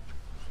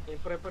in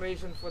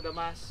preparation for the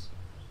Mass?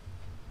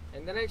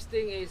 And the next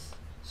thing is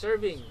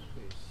serving.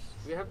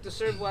 We have to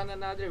serve one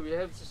another. We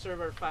have to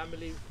serve our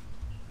family,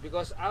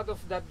 because out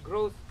of that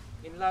growth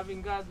in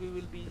loving God, we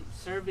will be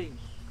serving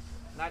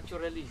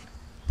naturally.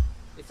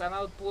 It's an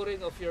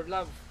outpouring of your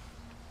love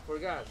for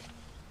God.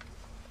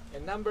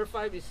 And number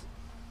 5 is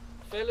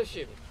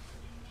fellowship.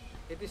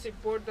 It is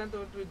important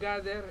that we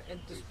gather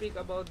and to speak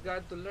about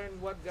God, to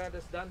learn what God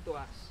has done to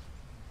us.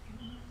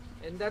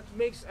 And that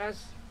makes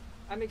us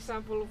an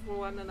example for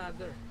one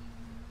another.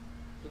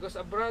 Because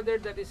a brother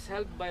that is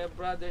helped by a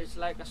brother is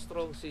like a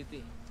strong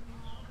city.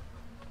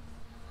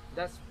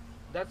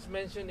 That's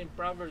mentioned in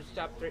Proverbs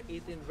chapter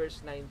 18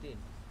 verse 19.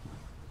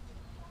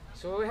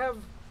 So we have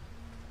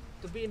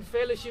to be in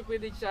fellowship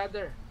with each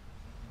other.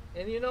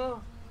 And you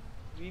know,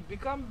 we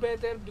become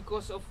better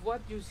because of what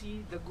you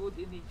see the good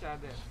in each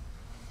other.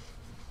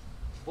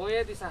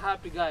 Boyet is a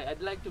happy guy.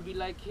 I'd like to be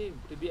like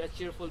him, to be a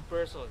cheerful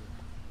person.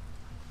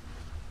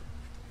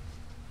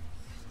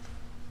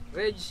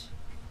 Reg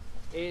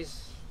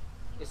is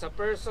a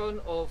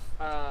person of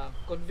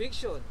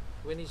conviction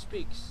when he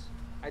speaks.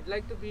 I'd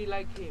like to be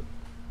like him.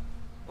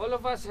 All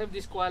of us have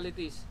these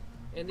qualities,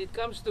 and it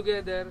comes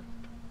together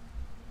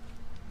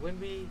when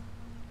we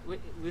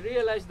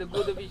realize the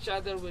good of each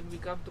other when we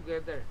come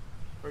together.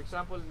 For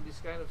example, in this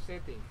kind of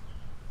setting.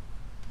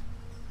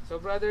 So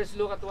brothers,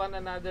 look at one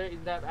another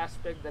in that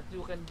aspect, that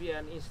you can be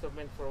an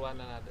instrument for one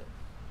another.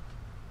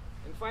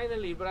 And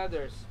finally,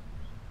 brothers,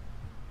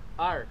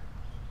 R.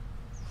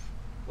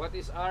 What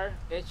is R?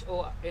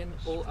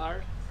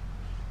 H-O-N-O-R.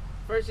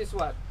 First is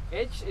what?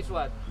 H is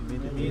what?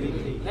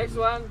 Humility. Next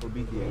one?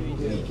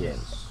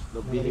 Obedience.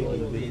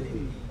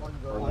 Nobility.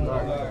 On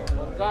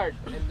guard.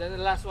 And then the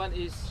last one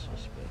is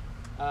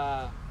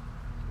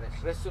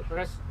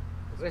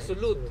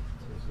resolute.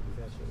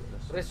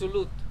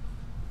 Resolute.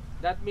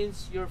 That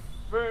means you're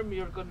firm,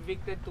 you're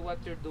convicted to what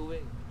you're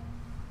doing.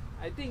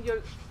 I think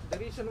the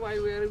reason why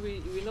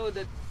we know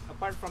that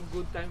apart from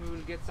good time, we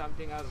will get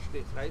something out of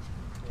this, right?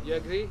 You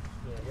agree?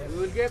 Yes. We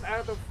will get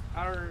out of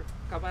our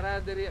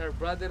camaraderie, our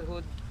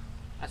brotherhood,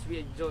 as we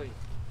enjoy.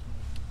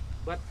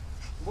 But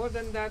more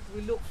than that,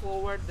 we look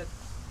forward that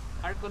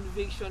our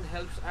conviction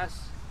helps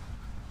us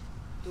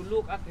to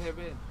look at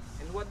heaven.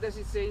 And what does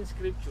it say in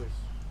scriptures?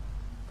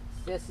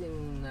 It says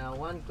in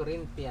 1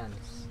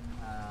 Corinthians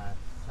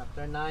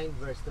chapter 9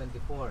 verse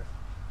 24,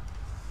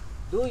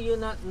 do you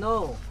not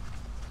know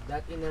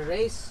that in a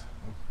race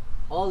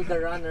all the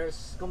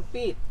runners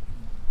compete,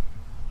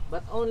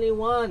 but only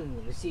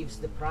one receives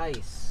the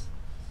prize?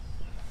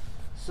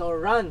 So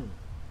run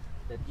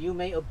that you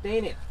may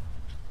obtain it.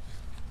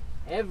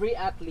 Every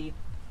athlete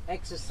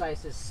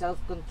exercises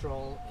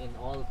self-control in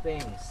all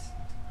things.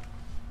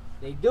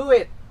 They do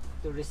it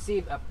to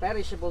receive a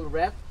perishable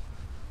wreath,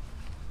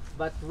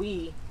 but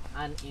we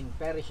an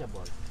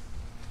imperishable.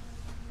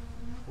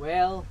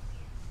 Well,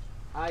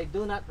 I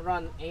do not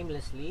run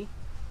aimlessly.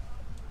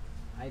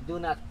 I do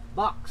not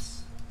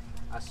box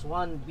as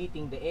one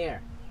beating the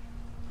air,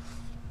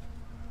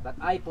 but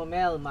I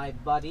pommel my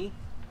body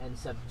and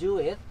subdue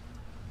it,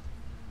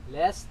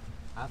 lest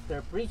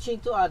After preaching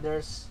to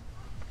others,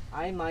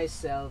 I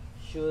myself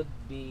should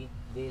be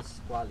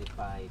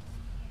disqualified.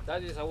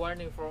 That is a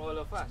warning for all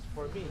of us,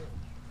 for me.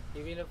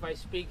 Even if I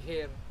speak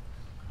here,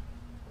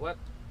 what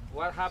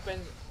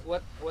happens,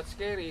 what's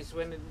scary is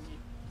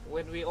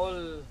when we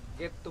all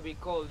get to be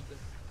called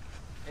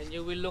and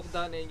you will look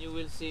down and you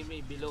will see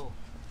me below.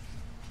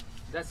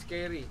 That's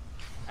scary.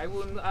 I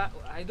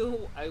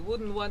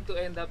wouldn't want to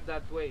end up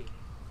that way.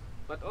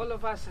 But all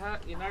of us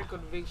in our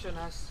conviction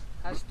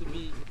has to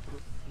be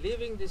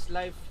living this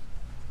life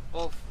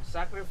of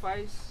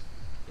sacrifice,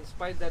 in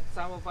spite that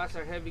some of us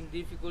are having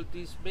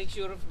difficulties. Make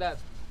sure of that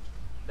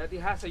it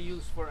has a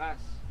use for us,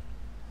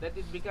 that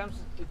it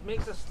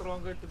makes us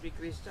stronger to be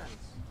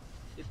Christians.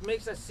 It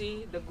makes us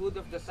see the good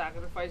of the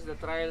sacrifice, the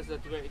trials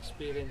that we're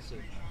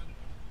experiencing,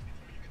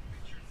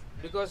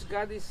 because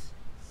God is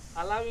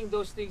allowing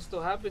those things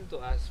to happen to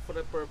us for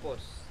a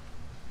purpose,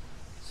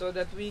 so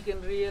that we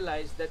can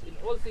realize that in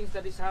all things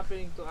that is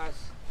happening to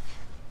us,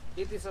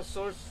 it is a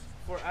source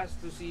for us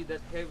to see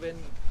that heaven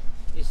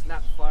is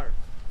not far.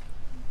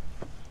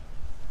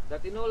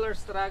 That in all our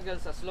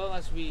struggles, as long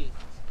as we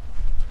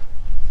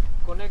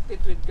connect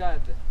it with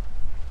God,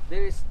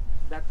 there is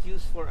that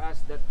use for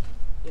us, that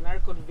in our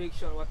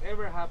conviction,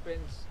 whatever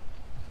happens,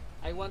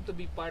 I want to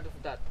be part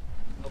of that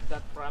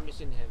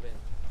promise in heaven.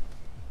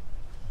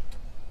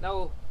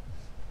 Now,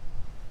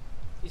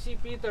 you see,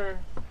 Peter,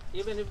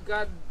 even if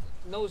God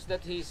knows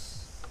that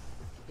he's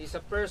a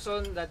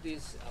person that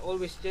is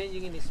always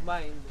changing in his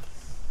mind,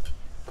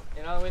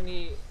 you know,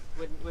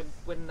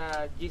 when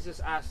Jesus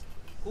asked,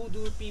 "Who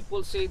do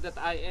people say that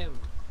I am?"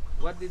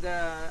 What did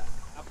the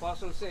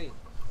apostle say?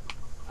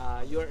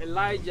 You're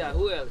Elijah.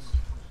 Who else?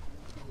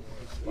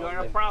 You are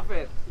a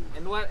prophet.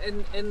 And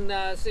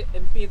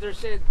Peter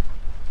said,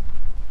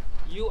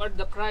 "You are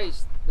the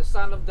Christ, the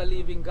Son of the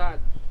living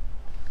God."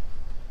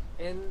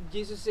 And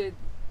Jesus said,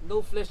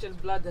 "No flesh and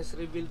blood has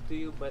revealed to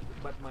you but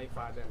my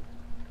Father."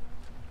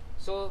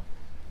 So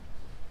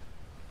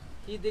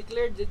he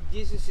declared that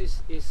Jesus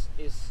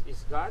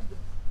is God.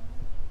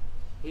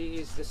 He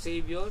is the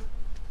Savior,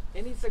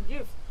 and it's a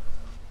gift.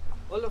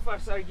 All of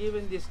us are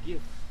given this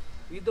gift.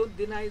 We don't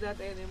deny that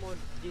anymore.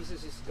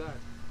 Jesus is God.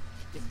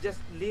 It's just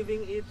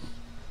living it,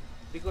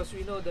 because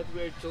we know that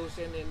we are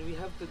chosen and we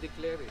have to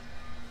declare it.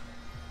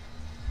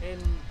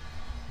 And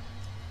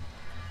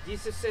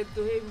Jesus said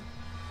to him,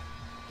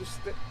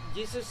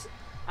 Jesus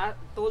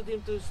told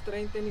him to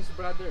strengthen his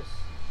brothers,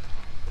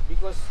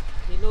 because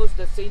he knows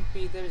that Saint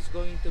Peter is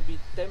going to be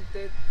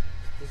tempted.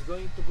 He's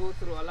going to go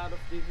through a lot of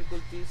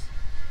difficulties.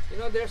 You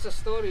know, there's a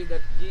story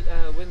that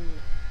when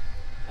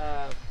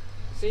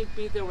Saint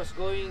Peter was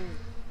going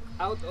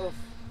out of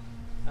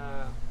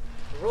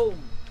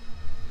Rome,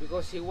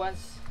 because he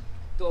wants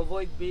to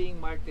avoid being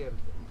martyred,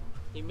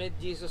 he met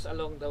Jesus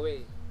along the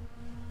way,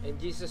 and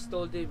Jesus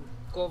told him,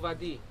 "Quo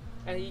vadi?"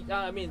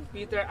 And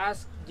Peter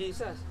asked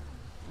Jesus,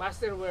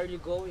 "Master, where are you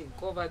going?"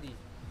 "Quo vadi?"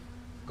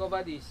 "Quo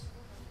vadis?"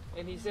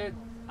 And he said,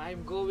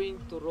 "I'm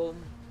going to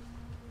Rome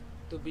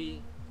to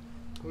be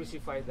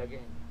crucified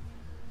again."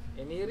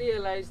 And he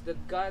realized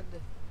that God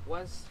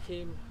wants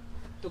him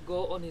to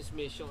go on his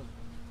mission.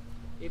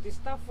 It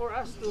is tough for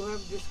us to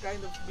have this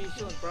kind of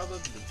vision,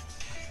 probably,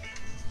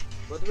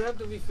 but we have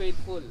to be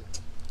faithful.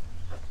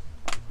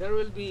 There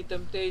will be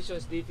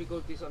temptations,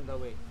 difficulties on the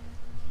way,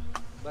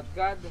 but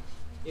God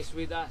is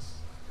with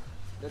us.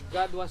 That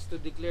God wants to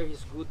declare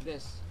His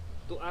goodness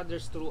to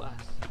others through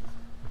us.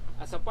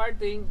 As a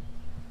parting,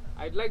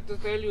 I'd like to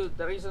tell you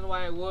the reason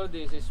why I wore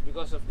this is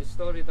because of the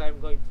story that I'm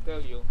going to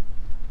tell you.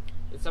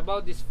 It's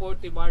about these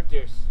 40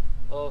 martyrs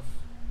of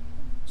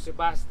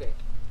Sebaste.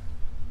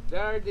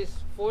 There are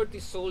these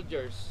 40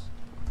 soldiers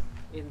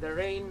in the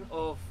reign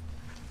of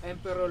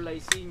Emperor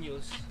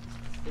Licinius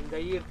in the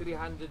year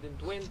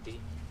 320.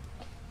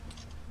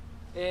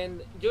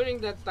 And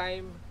during that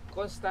time,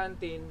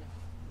 Constantine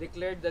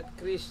declared that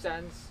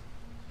Christians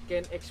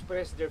can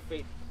express their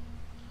faith.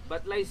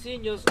 But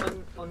Licinius,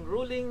 on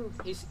ruling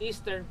his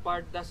eastern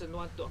part, doesn't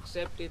want to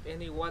accept it,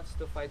 and he wants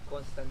to fight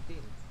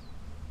Constantine.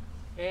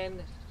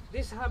 And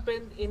this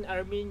happened in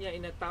Armenia,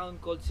 in a town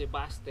called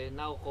Sebaste,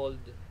 now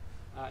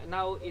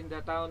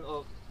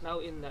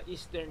in the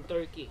eastern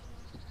Turkey.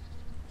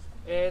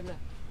 And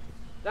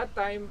that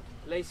time,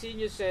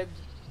 Licinius said,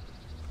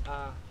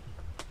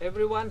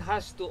 everyone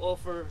has to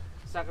offer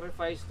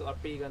sacrifice to a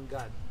pagan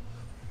god.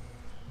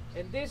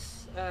 And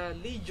this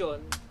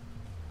legion,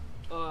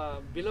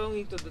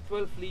 belonging to the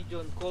 12th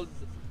legion, called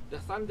the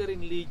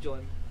Thundering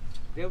Legion,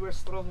 they were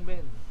strong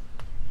men,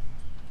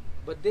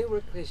 but they were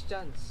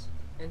Christians.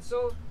 And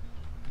so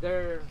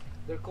their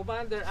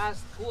commander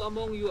asked, "Who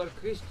among you are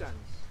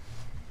Christians?"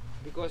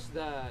 Because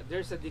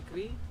there's a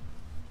decree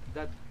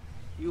that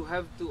you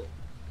have to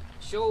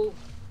show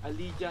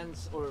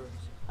allegiance or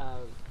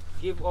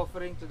give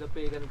offering to the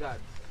pagan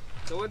god.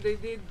 So what they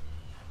did,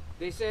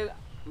 they said,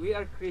 "We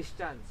are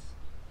Christians."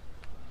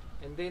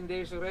 And then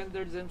they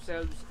surrendered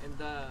themselves, and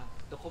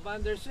the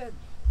commander said,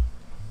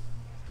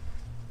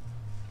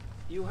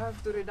 "You have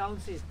to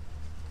renounce it."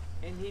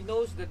 And he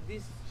knows that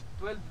these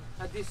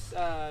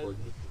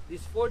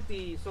these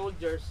 40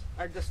 soldiers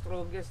are the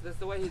strongest. That's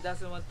why he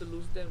doesn't want to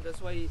lose them. That's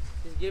why he's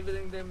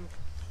giving them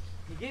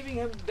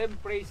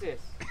praises.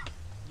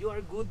 You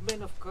are good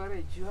men of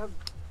courage. You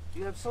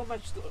have so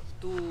much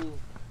to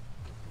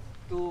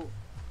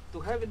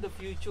have in the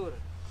future.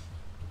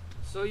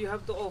 So you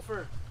have to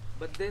offer.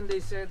 But then they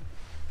said,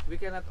 we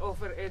cannot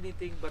offer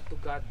anything but to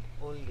God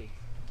only.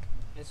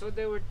 And so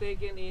they were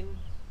taken in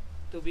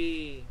to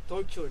be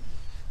tortured.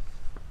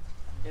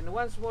 And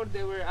once more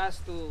they were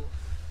asked to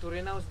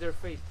renounce their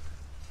faith.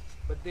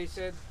 But they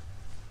said,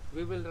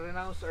 we will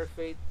renounce our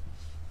faith,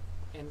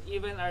 and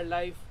even our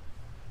life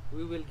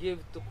we will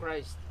give to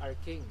Christ our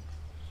King.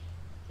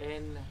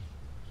 And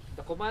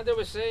the commander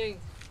was saying,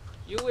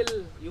 you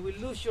will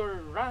lose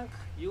your rank,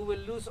 you will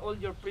lose all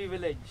your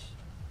privilege.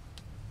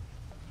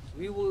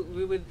 We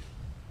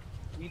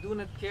do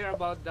not care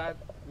about that.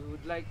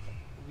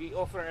 We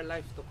offer our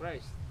life to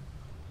Christ.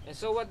 And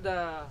so what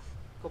the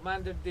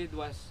commander did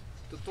was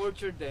to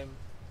torture them.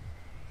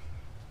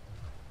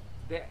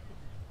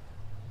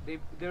 They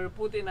were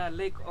put in a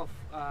lake of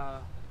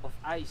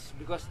ice,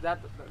 because that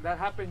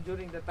happened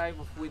during the time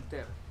of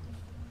winter.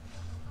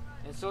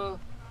 And so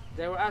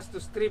they were asked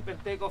to strip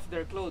and take off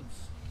their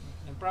clothes.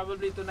 And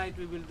probably tonight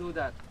we will do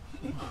that.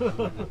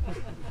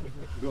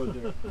 Go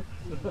there.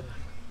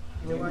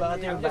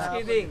 I'm just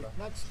kidding.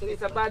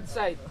 It's a bad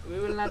sight. We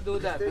will not do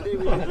that.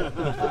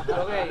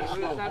 Okay,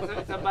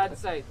 it's a bad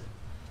sight.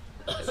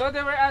 So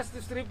they were asked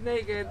to strip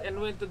naked and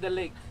went to the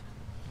lake.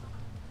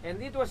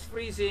 And it was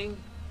freezing,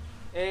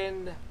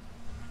 and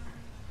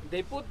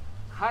they put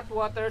hot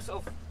waters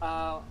of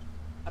hot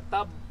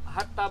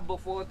tub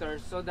of water,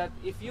 so that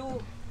if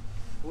you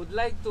would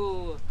like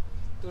to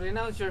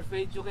renounce your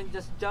faith, you can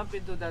just jump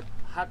into that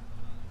hot,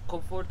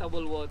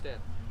 comfortable water.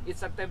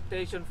 It's a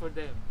temptation for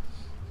them.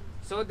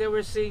 So they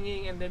were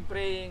singing and then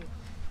praying,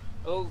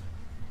 "Oh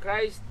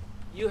Christ,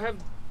 you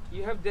have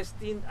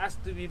destined us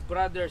to be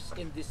brothers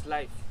in this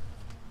life.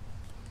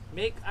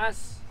 Make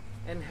us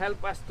and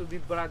help us to be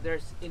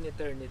brothers in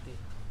eternity."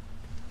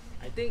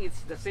 I think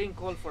it's the same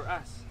call for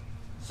us.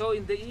 So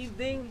in the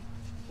evening,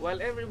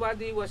 while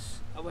everybody was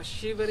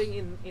shivering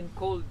in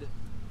cold,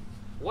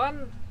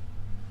 one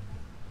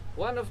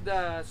of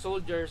the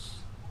soldiers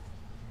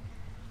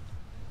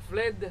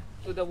fled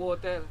to the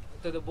water,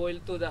 to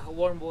the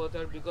warm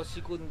water, because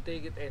he couldn't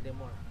take it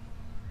anymore.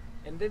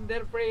 And then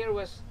their prayer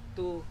was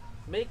to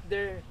make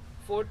their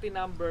 40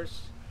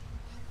 numbers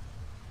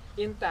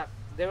intact.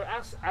 They were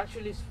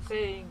actually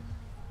saying,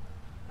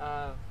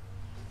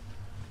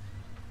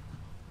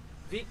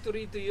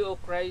 "Victory to you, O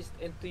Christ,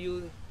 and to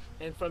you,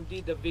 and from thee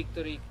the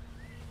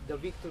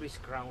victory's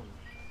crown."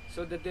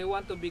 So that they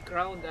want to be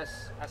crowned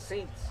as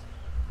saints.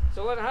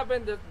 So what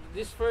happened, that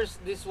this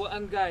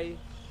one guy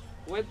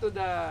went to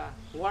the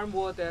warm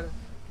water,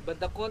 but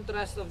the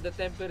contrast of the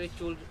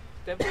temperature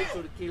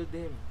killed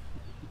him.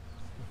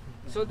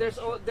 So there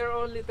are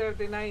only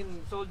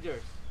 39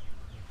 soldiers.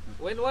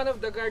 When one of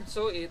the guards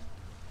saw it,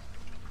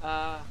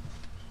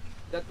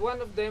 that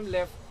one of them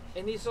left,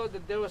 and he saw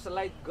that there was a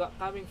light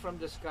coming from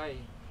the sky,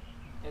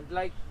 and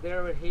like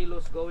there were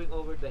halos going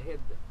over the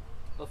head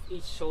of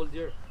each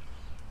soldier,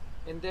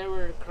 and there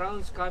were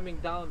crowns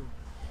coming down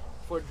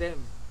for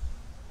them.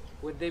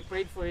 When they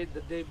prayed for it,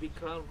 that they be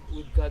crowned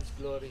with God's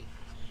glory.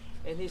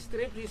 And he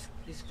stripped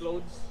his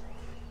clothes,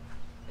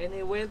 and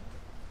he went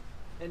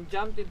and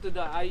jumped into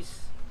the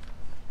ice,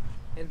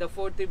 and the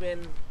 40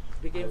 men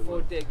became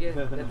 40 again.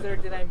 The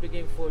 39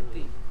 became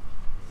 40.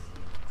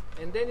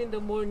 And then in the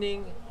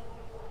morning,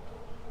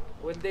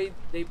 when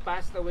they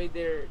passed away,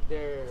 their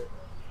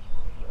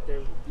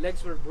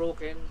legs were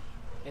broken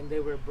and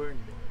they were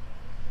burned.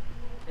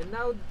 And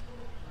now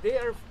they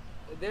are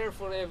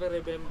forever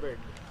remembered,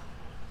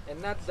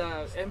 and not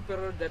the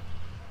emperor that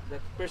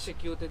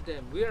persecuted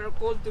them. We are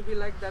called to be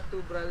like that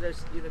too,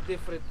 brothers, in a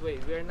different way.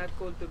 We are not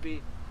called to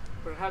be,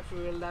 perhaps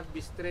we will not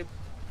be stripped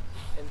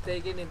and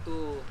taken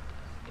into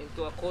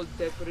a cold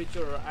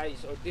temperature or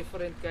ice or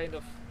different kind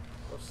of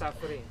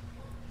suffering.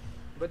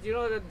 But you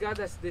know that God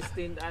has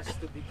destined us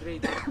to be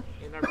great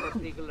in our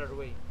particular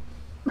way.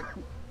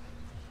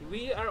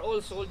 We are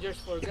all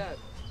soldiers for God.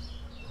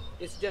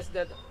 It's just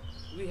that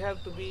we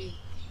have to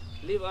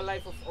live a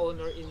life of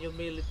honor in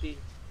humility,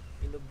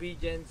 in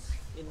obedience,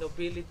 in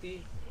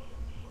nobility,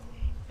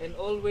 and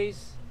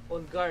always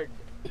on guard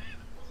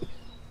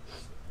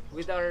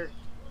with our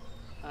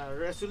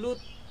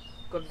resolute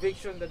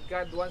conviction that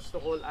God wants to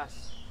call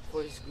us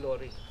for His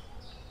glory.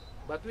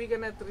 But we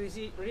cannot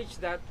reach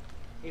that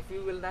if we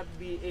will not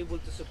be able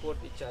to support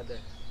each other.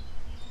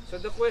 So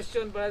the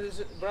question,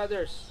 brothers,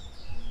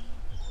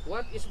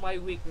 what is my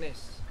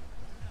weakness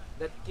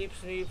that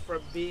keeps me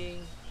from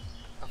being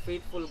a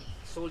faithful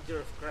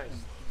soldier of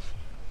Christ?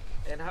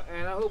 And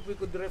I hope we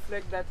could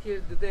reflect that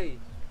here today.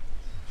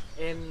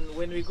 And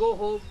when we go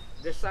home,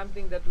 there's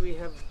something that we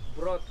have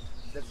brought,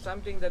 that's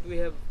something that we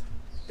have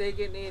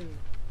taken in,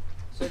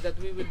 so that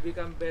we will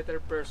become better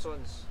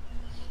persons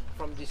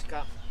from this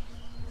camp.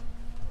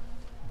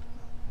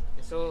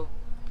 And so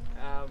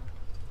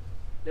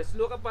let's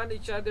look upon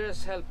each other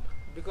as help,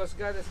 because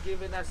God has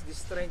given us the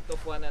strength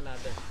of one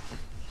another.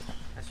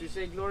 As we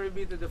say, glory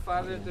be to the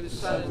Father, to the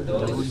Son, and to the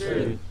Holy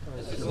Spirit,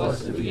 as it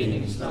was in the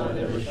beginning, is now, and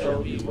ever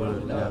shall be,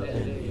 world without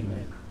end.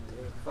 Amen.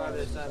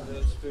 Father, Son, and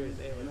Holy Spirit.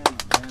 Amen.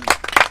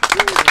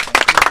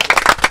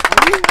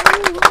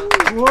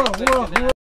 Whoa, whoa, whoa.